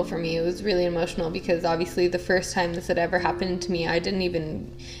really difficult for me. It was really emotional because obviously the first time this had ever happened to me,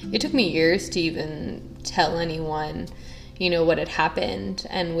 it took me years to even tell anyone, what had happened.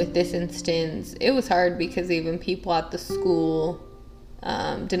 And with this instance, it was hard because even people at the school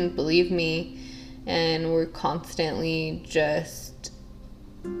didn't believe me and were constantly just,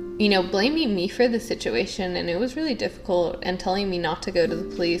 blaming me for the situation. And it was really difficult, and telling me not to go to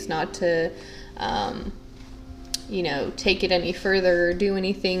the police, not to, take it any further or do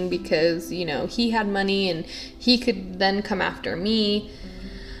anything because, he had money and he could then come after me.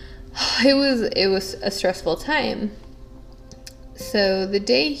 It was a stressful time. So the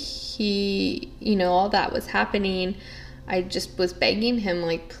day all that was happening, I just was begging him,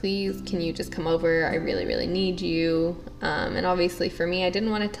 like, please, can you just come over? I really, really need you. And obviously for me, I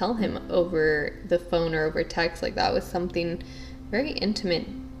didn't want to tell him over the phone or over text. Like, that was something very intimate,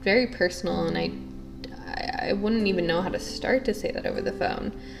 very personal, and I wouldn't even know how to start to say that over the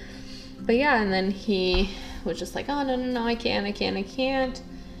phone. But yeah, and then he was just like, oh, no, I can't.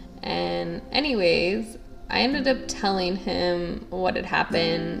 And anyways, I ended up telling him what had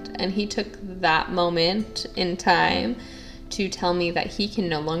happened, and he took that moment in time to tell me that he can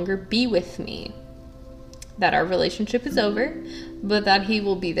no longer be with me, that our relationship is over, but that he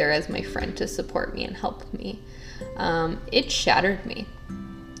will be there as my friend to support me and help me. It shattered me.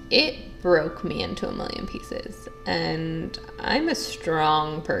 It broke me into a million pieces, and I'm a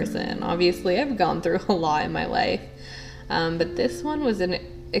strong person. Obviously, I've gone through a lot in my life, but this one was an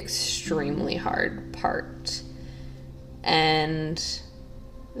extremely hard part. And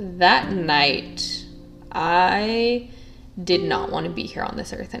that night, I did not want to be here on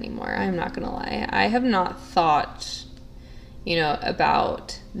this earth anymore. I'm not gonna lie. I have not thought,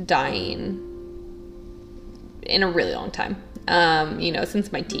 about dying in a really long time,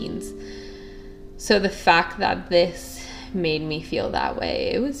 since my teens. So the fact that this made me feel that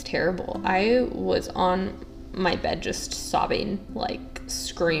way, it was terrible. I was on my bed just sobbing, like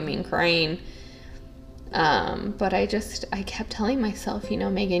screaming, crying. But I kept telling myself,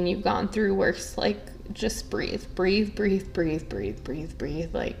 Megan, you've gone through worse. Like, just breathe.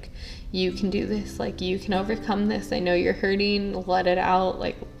 Like, you can do this. Like, you can overcome this. I know you're hurting. Let it out.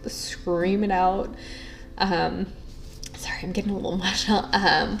 Like, scream it out. Sorry, I'm getting a little emotional.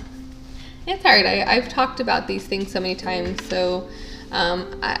 It's hard. I've talked about these things so many times, so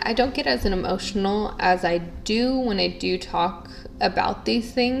I don't get as emotional as I do when I do talk about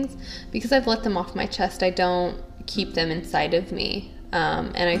these things, because I've let them off my chest. I don't keep them inside of me.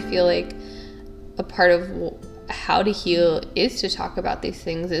 And I feel like a part of how to heal is to talk about these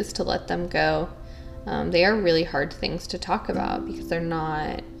things, is to let them go. They are really hard things to talk about because they're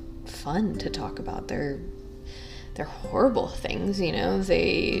not fun to talk about. They're horrible things,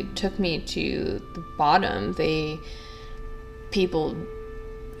 They took me to the bottom. People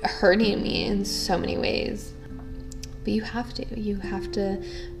hurting me in so many ways. But you have to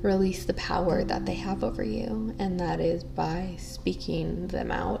release the power that they have over you, and that is by speaking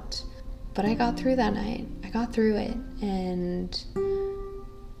them out. But I got through that night. I got through it, and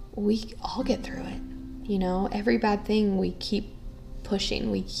we all get through it. Every bad thing, we keep pushing,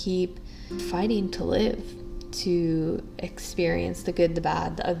 we keep fighting to live, to experience the good, the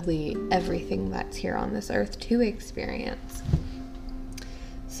bad, the ugly, everything that's here on this earth to experience.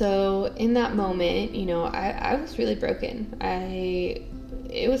 So in that moment, I was really broken.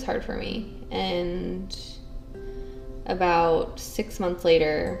 It was hard for me. And about 6 months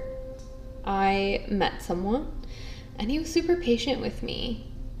later, I met someone, and he was super patient with me.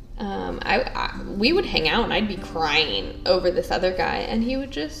 We would hang out, and I'd be crying over this other guy, and he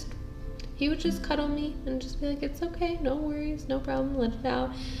would just cuddle me and just be like, it's okay, no worries, no problem, let it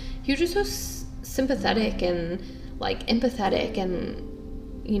out. He was just so sympathetic and like empathetic, and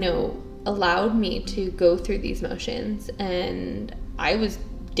allowed me to go through these motions. And I was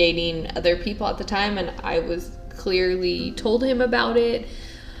dating other people at the time, and I was clearly told him about it.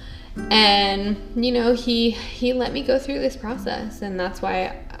 And, you know, he let me go through this process. And that's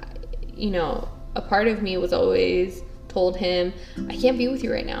why, you know, a part of me was always told him, I can't be with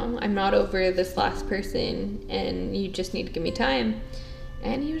you right now. I'm not over this last person, and you just need to give me time.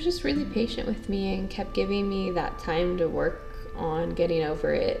 And he was just really patient with me and kept giving me that time to work on getting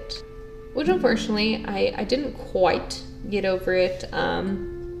over it. Which unfortunately, I didn't quite get over it.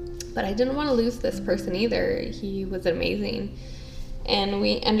 But I didn't want to lose this person either. He was amazing. And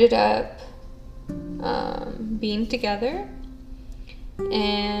we ended up being together.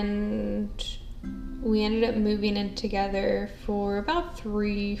 And we ended up moving in together for about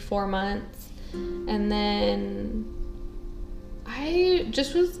 3-4 months. And then I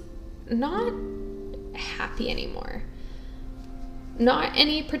just was not happy anymore. Not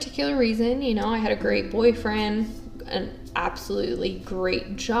any particular reason. You know, I had a great boyfriend, an absolutely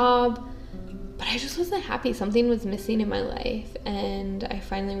great job, but I just wasn't happy. Something was missing in my life. And I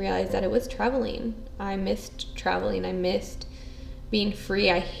finally realized that it was traveling. I missed traveling. I missed being free.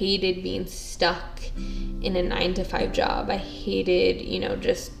 I hated being stuck in a 9-to-5 job. I hated, you know,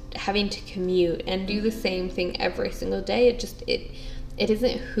 just having to commute and do the same thing every single day. It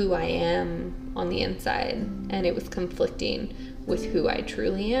isn't who I am on the inside, and it was conflicting with who I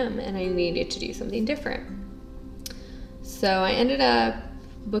truly am, and I needed to do something different. So I ended up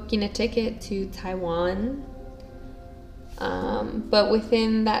booking a ticket to Taiwan. But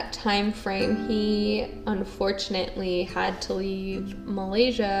within that time frame, he unfortunately had to leave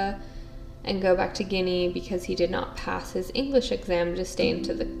Malaysia and go back to Guinea because he did not pass his English exam to stay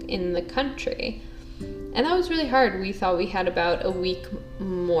in the country. And that was really hard. We thought we had about a week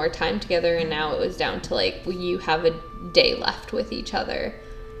more time together, and now it was down to like, you have a day left with each other.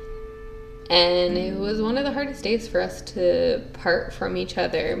 And it was one of the hardest days for us to part from each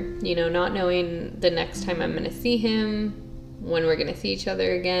other, you know, not knowing the next time I'm going to see him, when we're going to see each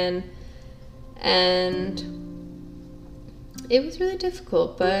other again. And it was really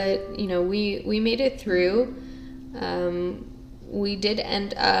difficult, but, you know, we made it through. We did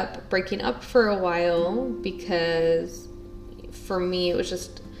end up breaking up for a while because for me it was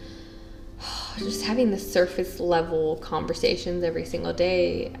just having the surface level conversations every single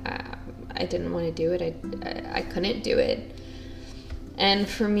day. I didn't want to do it. I couldn't do it. And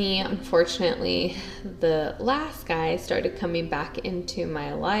for me, unfortunately, the last guy started coming back into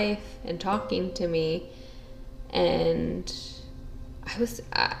my life and talking to me, and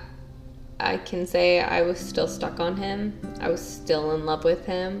I can say I was still stuck on him. I was still in love with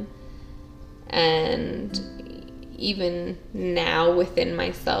him. And even now within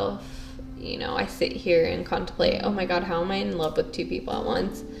myself, you know, I sit here and contemplate, oh my God, how am I in love with 2 people at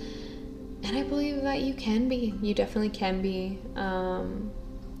once? And I believe that you can be. You definitely can be. And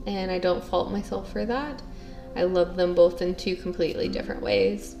I don't fault myself for that. I love them both in 2 completely different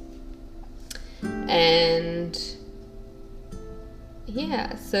ways. And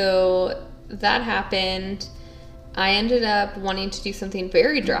yeah, so that happened. I ended up wanting to do something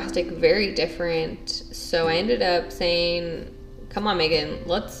very drastic, very different. So I ended up saying, come on, Megan,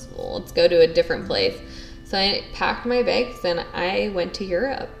 let's go to a different place. So I packed my bags and I went to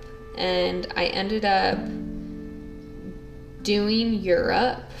Europe. And I ended up doing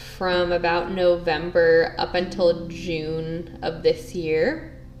Europe from about November up until June of this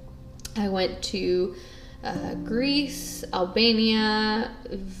year. I went to Greece, Albania,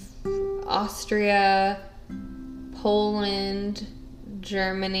 Austria, Poland,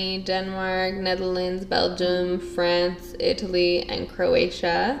 Germany, Denmark, Netherlands, Belgium, France, Italy, and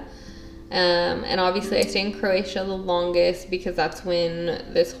Croatia. And obviously I stayed in Croatia the longest because that's when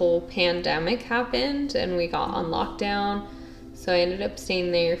this whole pandemic happened and we got on lockdown. So I ended up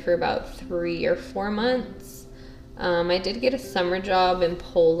staying there for about 3 or 4 months. I did get a summer job in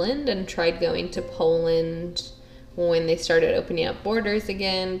Poland and tried going to Poland when they started opening up borders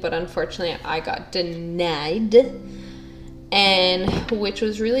again, but unfortunately I got denied, and which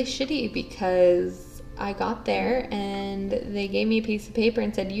was really shitty because I got there and they gave me a piece of paper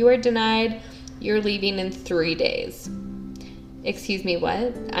and said, you are denied, you're leaving in 3 days. Excuse me,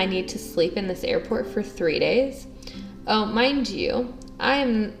 what? I need to sleep in this airport for 3 days? Oh, mind you,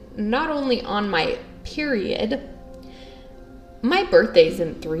 I'm not only on my period, my birthday's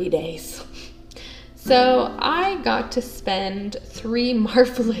in 3 days. So I got to spend 3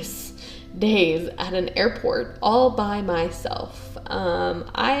 marvelous days at an airport all by myself.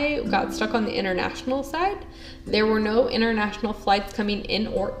 I got stuck on the international side. There were no international flights coming in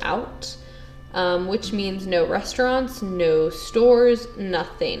or out. which means no restaurants, no stores,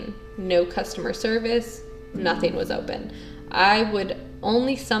 nothing. No customer service, nothing was open. I would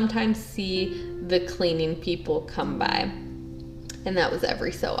only sometimes see the cleaning people come by, and that was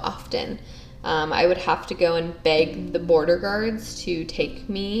every so often. I would have to go and beg the border guards to take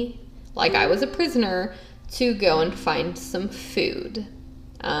me, like I was a prisoner, to go and find some food.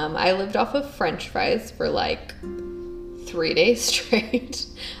 I lived off of French fries for like 3 days straight.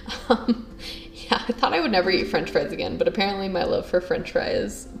 Yeah, I thought I would never eat French fries again, but apparently my love for French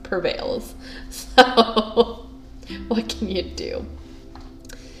fries prevails. So, what can you do?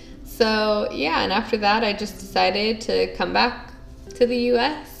 So, yeah, and after that, I just decided to come back to the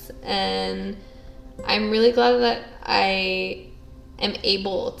US, and I'm really glad that I am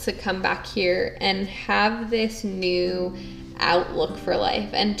able to come back here and have this new outlook for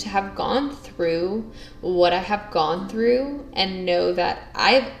life, and to have gone through what I have gone through and know that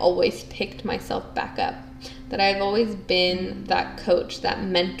I've always picked myself back up, that I've always been that coach, that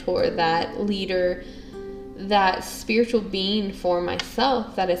mentor, that leader, that spiritual being for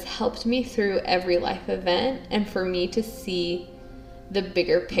myself that has helped me through every life event, and for me to see the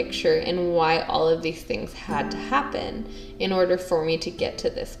bigger picture and why all of these things had to happen in order for me to get to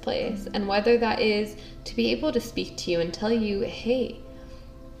this place. And whether that is to be able to speak to you and tell you, hey,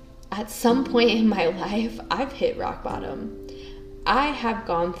 at some point in my life, I've hit rock bottom. I have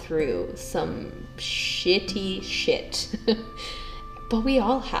gone through some shitty shit. But we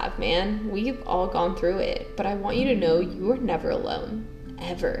all have, man. We've all gone through it. But I want you to know you are never alone,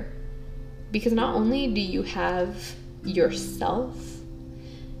 ever. Because not only do you have yourself,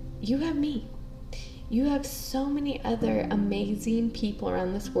 you have me. You have so many other amazing people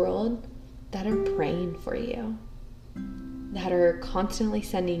around this world that are praying for you, that are constantly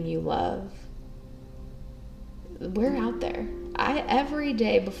sending you love. We're out there. Every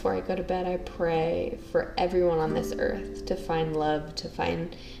day before I go to bed, I pray for everyone on this earth to find love, to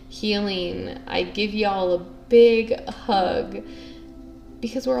find healing. I give y'all a big hug,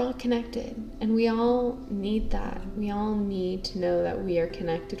 because we're all connected, and we all need that. We all need to know that we are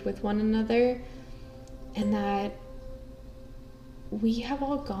connected with one another, and that we have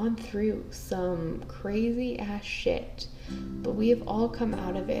all gone through some crazy ass shit, but we have all come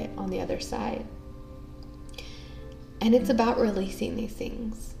out of it on the other side. And it's about releasing these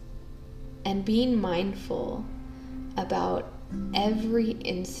things and being mindful about every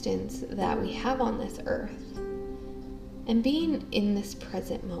instance that we have on this earth, and being in this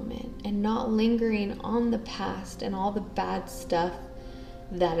present moment and not lingering on the past and all the bad stuff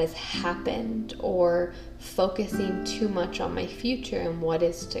that has happened, or focusing too much on my future and what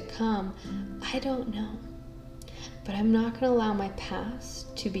is to come. I don't know. But I'm not going to allow my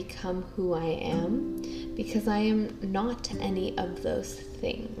past to become who I am, because I am not any of those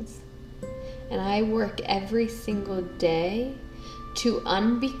things. And I work every single day to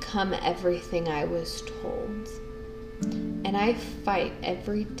unbecome everything I was told. And I fight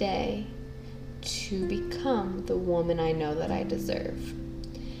every day to become the woman I know that I deserve.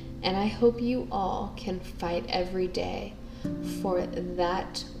 And I hope you all can fight every day for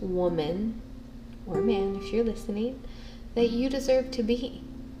that woman, or man if you're listening, that you deserve to be.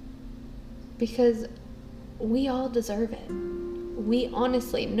 Because we all deserve it. We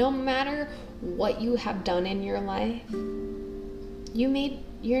honestly, no matter what you have done in your life,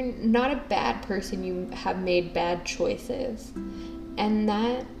 you're not a bad person. You have made bad choices. And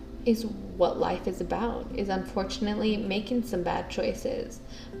that is what life is about, is unfortunately making some bad choices,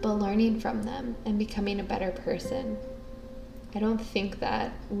 but learning from them and becoming a better person. I don't think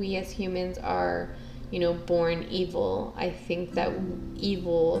that we as humans are, born evil. I think that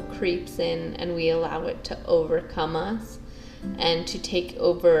evil creeps in and we allow it to overcome us and to take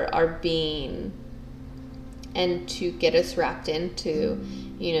over our being and to get us wrapped into,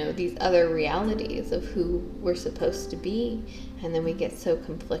 these other realities of who we're supposed to be. And then we get so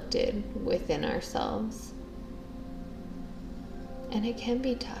conflicted within ourselves. And it can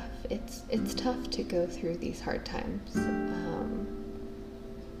be tough. It's tough to go through these hard times.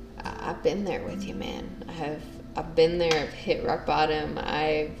 I've been there with you, man. I've been there. I've hit rock bottom.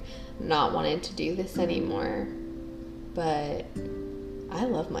 I've not wanted to do this anymore. But I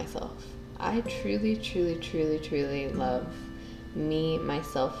love myself. I truly, truly, truly, truly love me,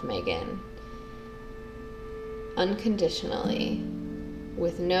 myself, Megan. Unconditionally,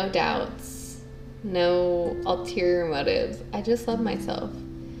 with no doubts, no ulterior motives. I just love myself.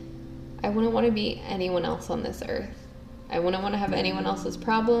 I wouldn't want to be anyone else on this earth. I wouldn't want to have anyone else's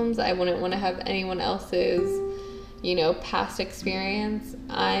problems. I wouldn't want to have anyone else's, past experience.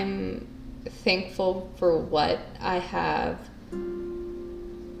 I'm thankful for what I have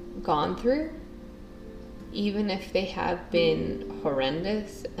gone through even if they have been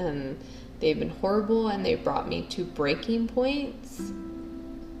horrendous and they've been horrible and they brought me to breaking points,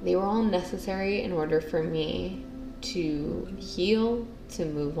 they were all necessary in order for me to heal, to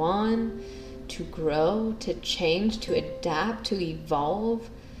move on, to grow, to change, to adapt, to evolve,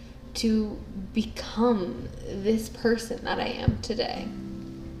 to become this person that I am today.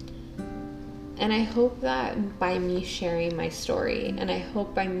 And I hope that by me sharing my story, and I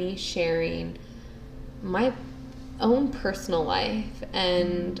hope by me sharing my own personal life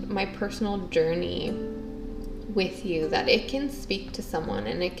and my personal journey with you, that it can speak to someone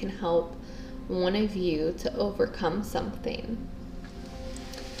and it can help one of you to overcome something.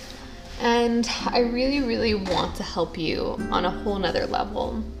 And I really, really want to help you on a whole nother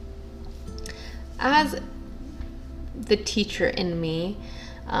level. As the teacher in me,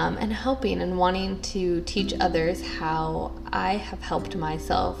 and helping and wanting to teach others how I have helped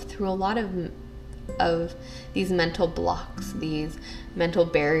myself through a lot of these mental blocks, these mental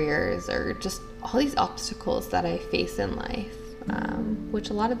barriers, or just all these obstacles that I face in life, which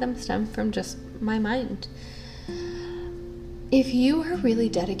a lot of them stem from just my mind. If you are really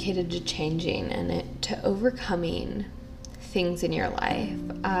dedicated to changing and to overcoming things in your life,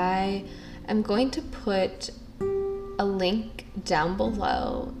 I am going to put a link down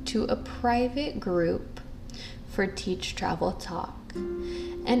below to a private group for Teach Travel Talk.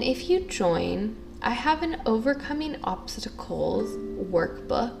 And if you join, I have an Overcoming Obstacles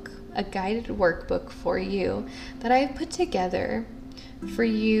workbook, a guided workbook for you that I've put together for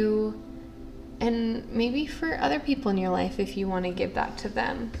you and maybe for other people in your life if you want to give that to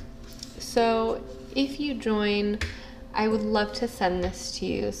them. So if you join, I would love to send this to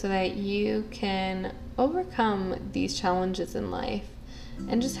you so that you can overcome these challenges in life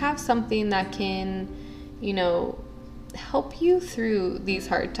and just have something that can, help you through these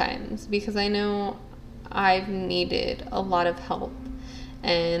hard times, because I know I've needed a lot of help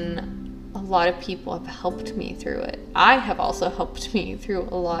and a lot of people have helped me through it. I have also helped me through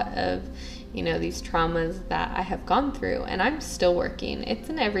a lot of, these traumas that I have gone through, and I'm still working. It's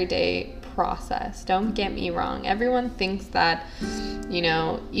an everyday process. Don't get me wrong. Everyone thinks that,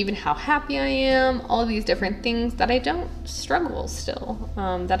 even how happy I am, all these different things, that I don't struggle still,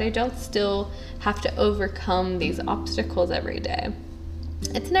 that I don't still have to overcome these obstacles every day.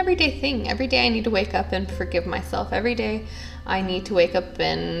 It's an everyday thing. Every day I need to wake up and forgive myself. Every day I need to wake up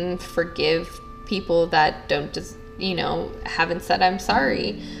and forgive people that don't just, haven't said I'm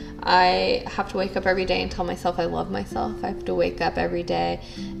sorry. I have to wake up every day and tell myself I love myself. I have to wake up every day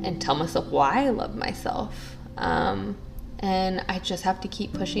and tell myself why I love myself. And I just have to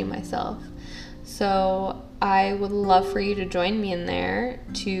keep pushing myself. So I would love for you to join me in there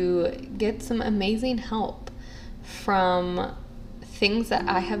to get some amazing help from things that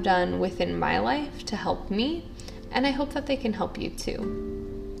I have done within my life to help me. And I hope that they can help you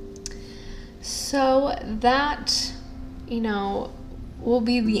too. So that, will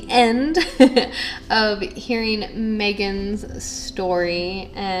be the end of hearing Megan's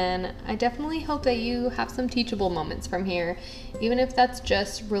story, and I definitely hope that you have some teachable moments from here, even if that's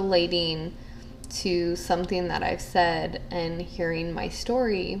just relating to something that I've said and hearing my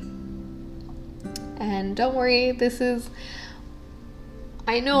story. And don't worry, this is,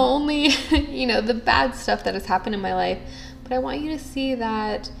 I know, only the bad stuff that has happened in my life, but I want you to see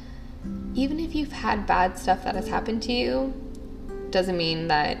that even if you've had bad stuff that has happened to you, doesn't mean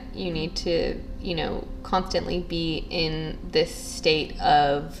that you need to, constantly be in this state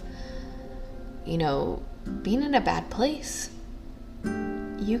of, being in a bad place.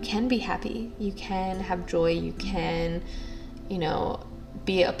 You can be happy. You can have joy. You can,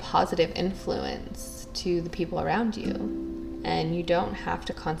 be a positive influence to the people around you. And you don't have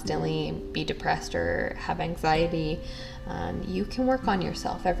to constantly be depressed or have anxiety. You can work on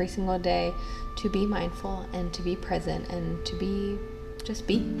yourself every single day to be mindful and to be present and to be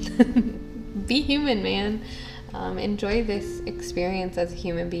be human, man. Enjoy this experience as a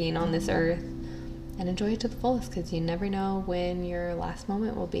human being on this earth, and enjoy it to the fullest, because you never know when your last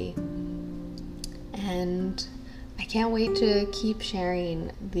moment will be. And I can't wait to keep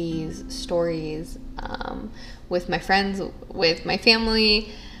sharing these stories with my friends, with my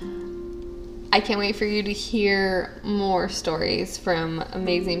family. I can't wait for you to hear more stories from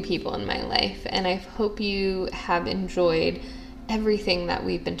amazing people in my life, and I hope you have enjoyed everything that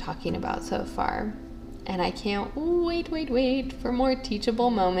we've been talking about so far. And I can't wait for more teachable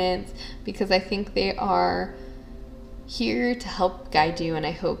moments, because I think they are here to help guide you, and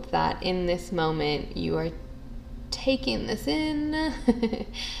I hope that in this moment you are taking this in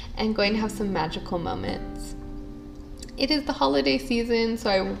and going to have some magical moments. it is the holiday season, so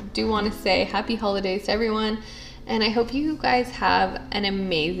I do want to say happy holidays to everyone. And I hope you guys have an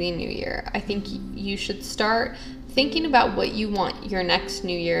amazing new year. I think you should start thinking about what you want your next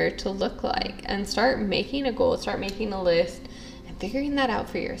new year to look like and start making a goal, start making a list and figuring that out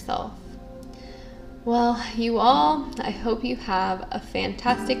for yourself. Well, you all, I hope you have a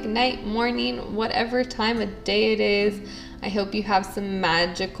fantastic night, morning, whatever time of day it is. I hope you have some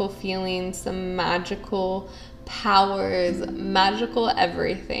magical feelings, some magical powers, magical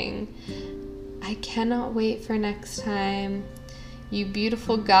everything. I cannot wait for next time. You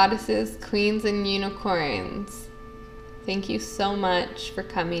beautiful goddesses, queens, and unicorns. Thank you so much for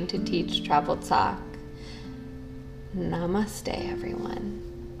coming to Teach Travel Talk. Namaste, everyone.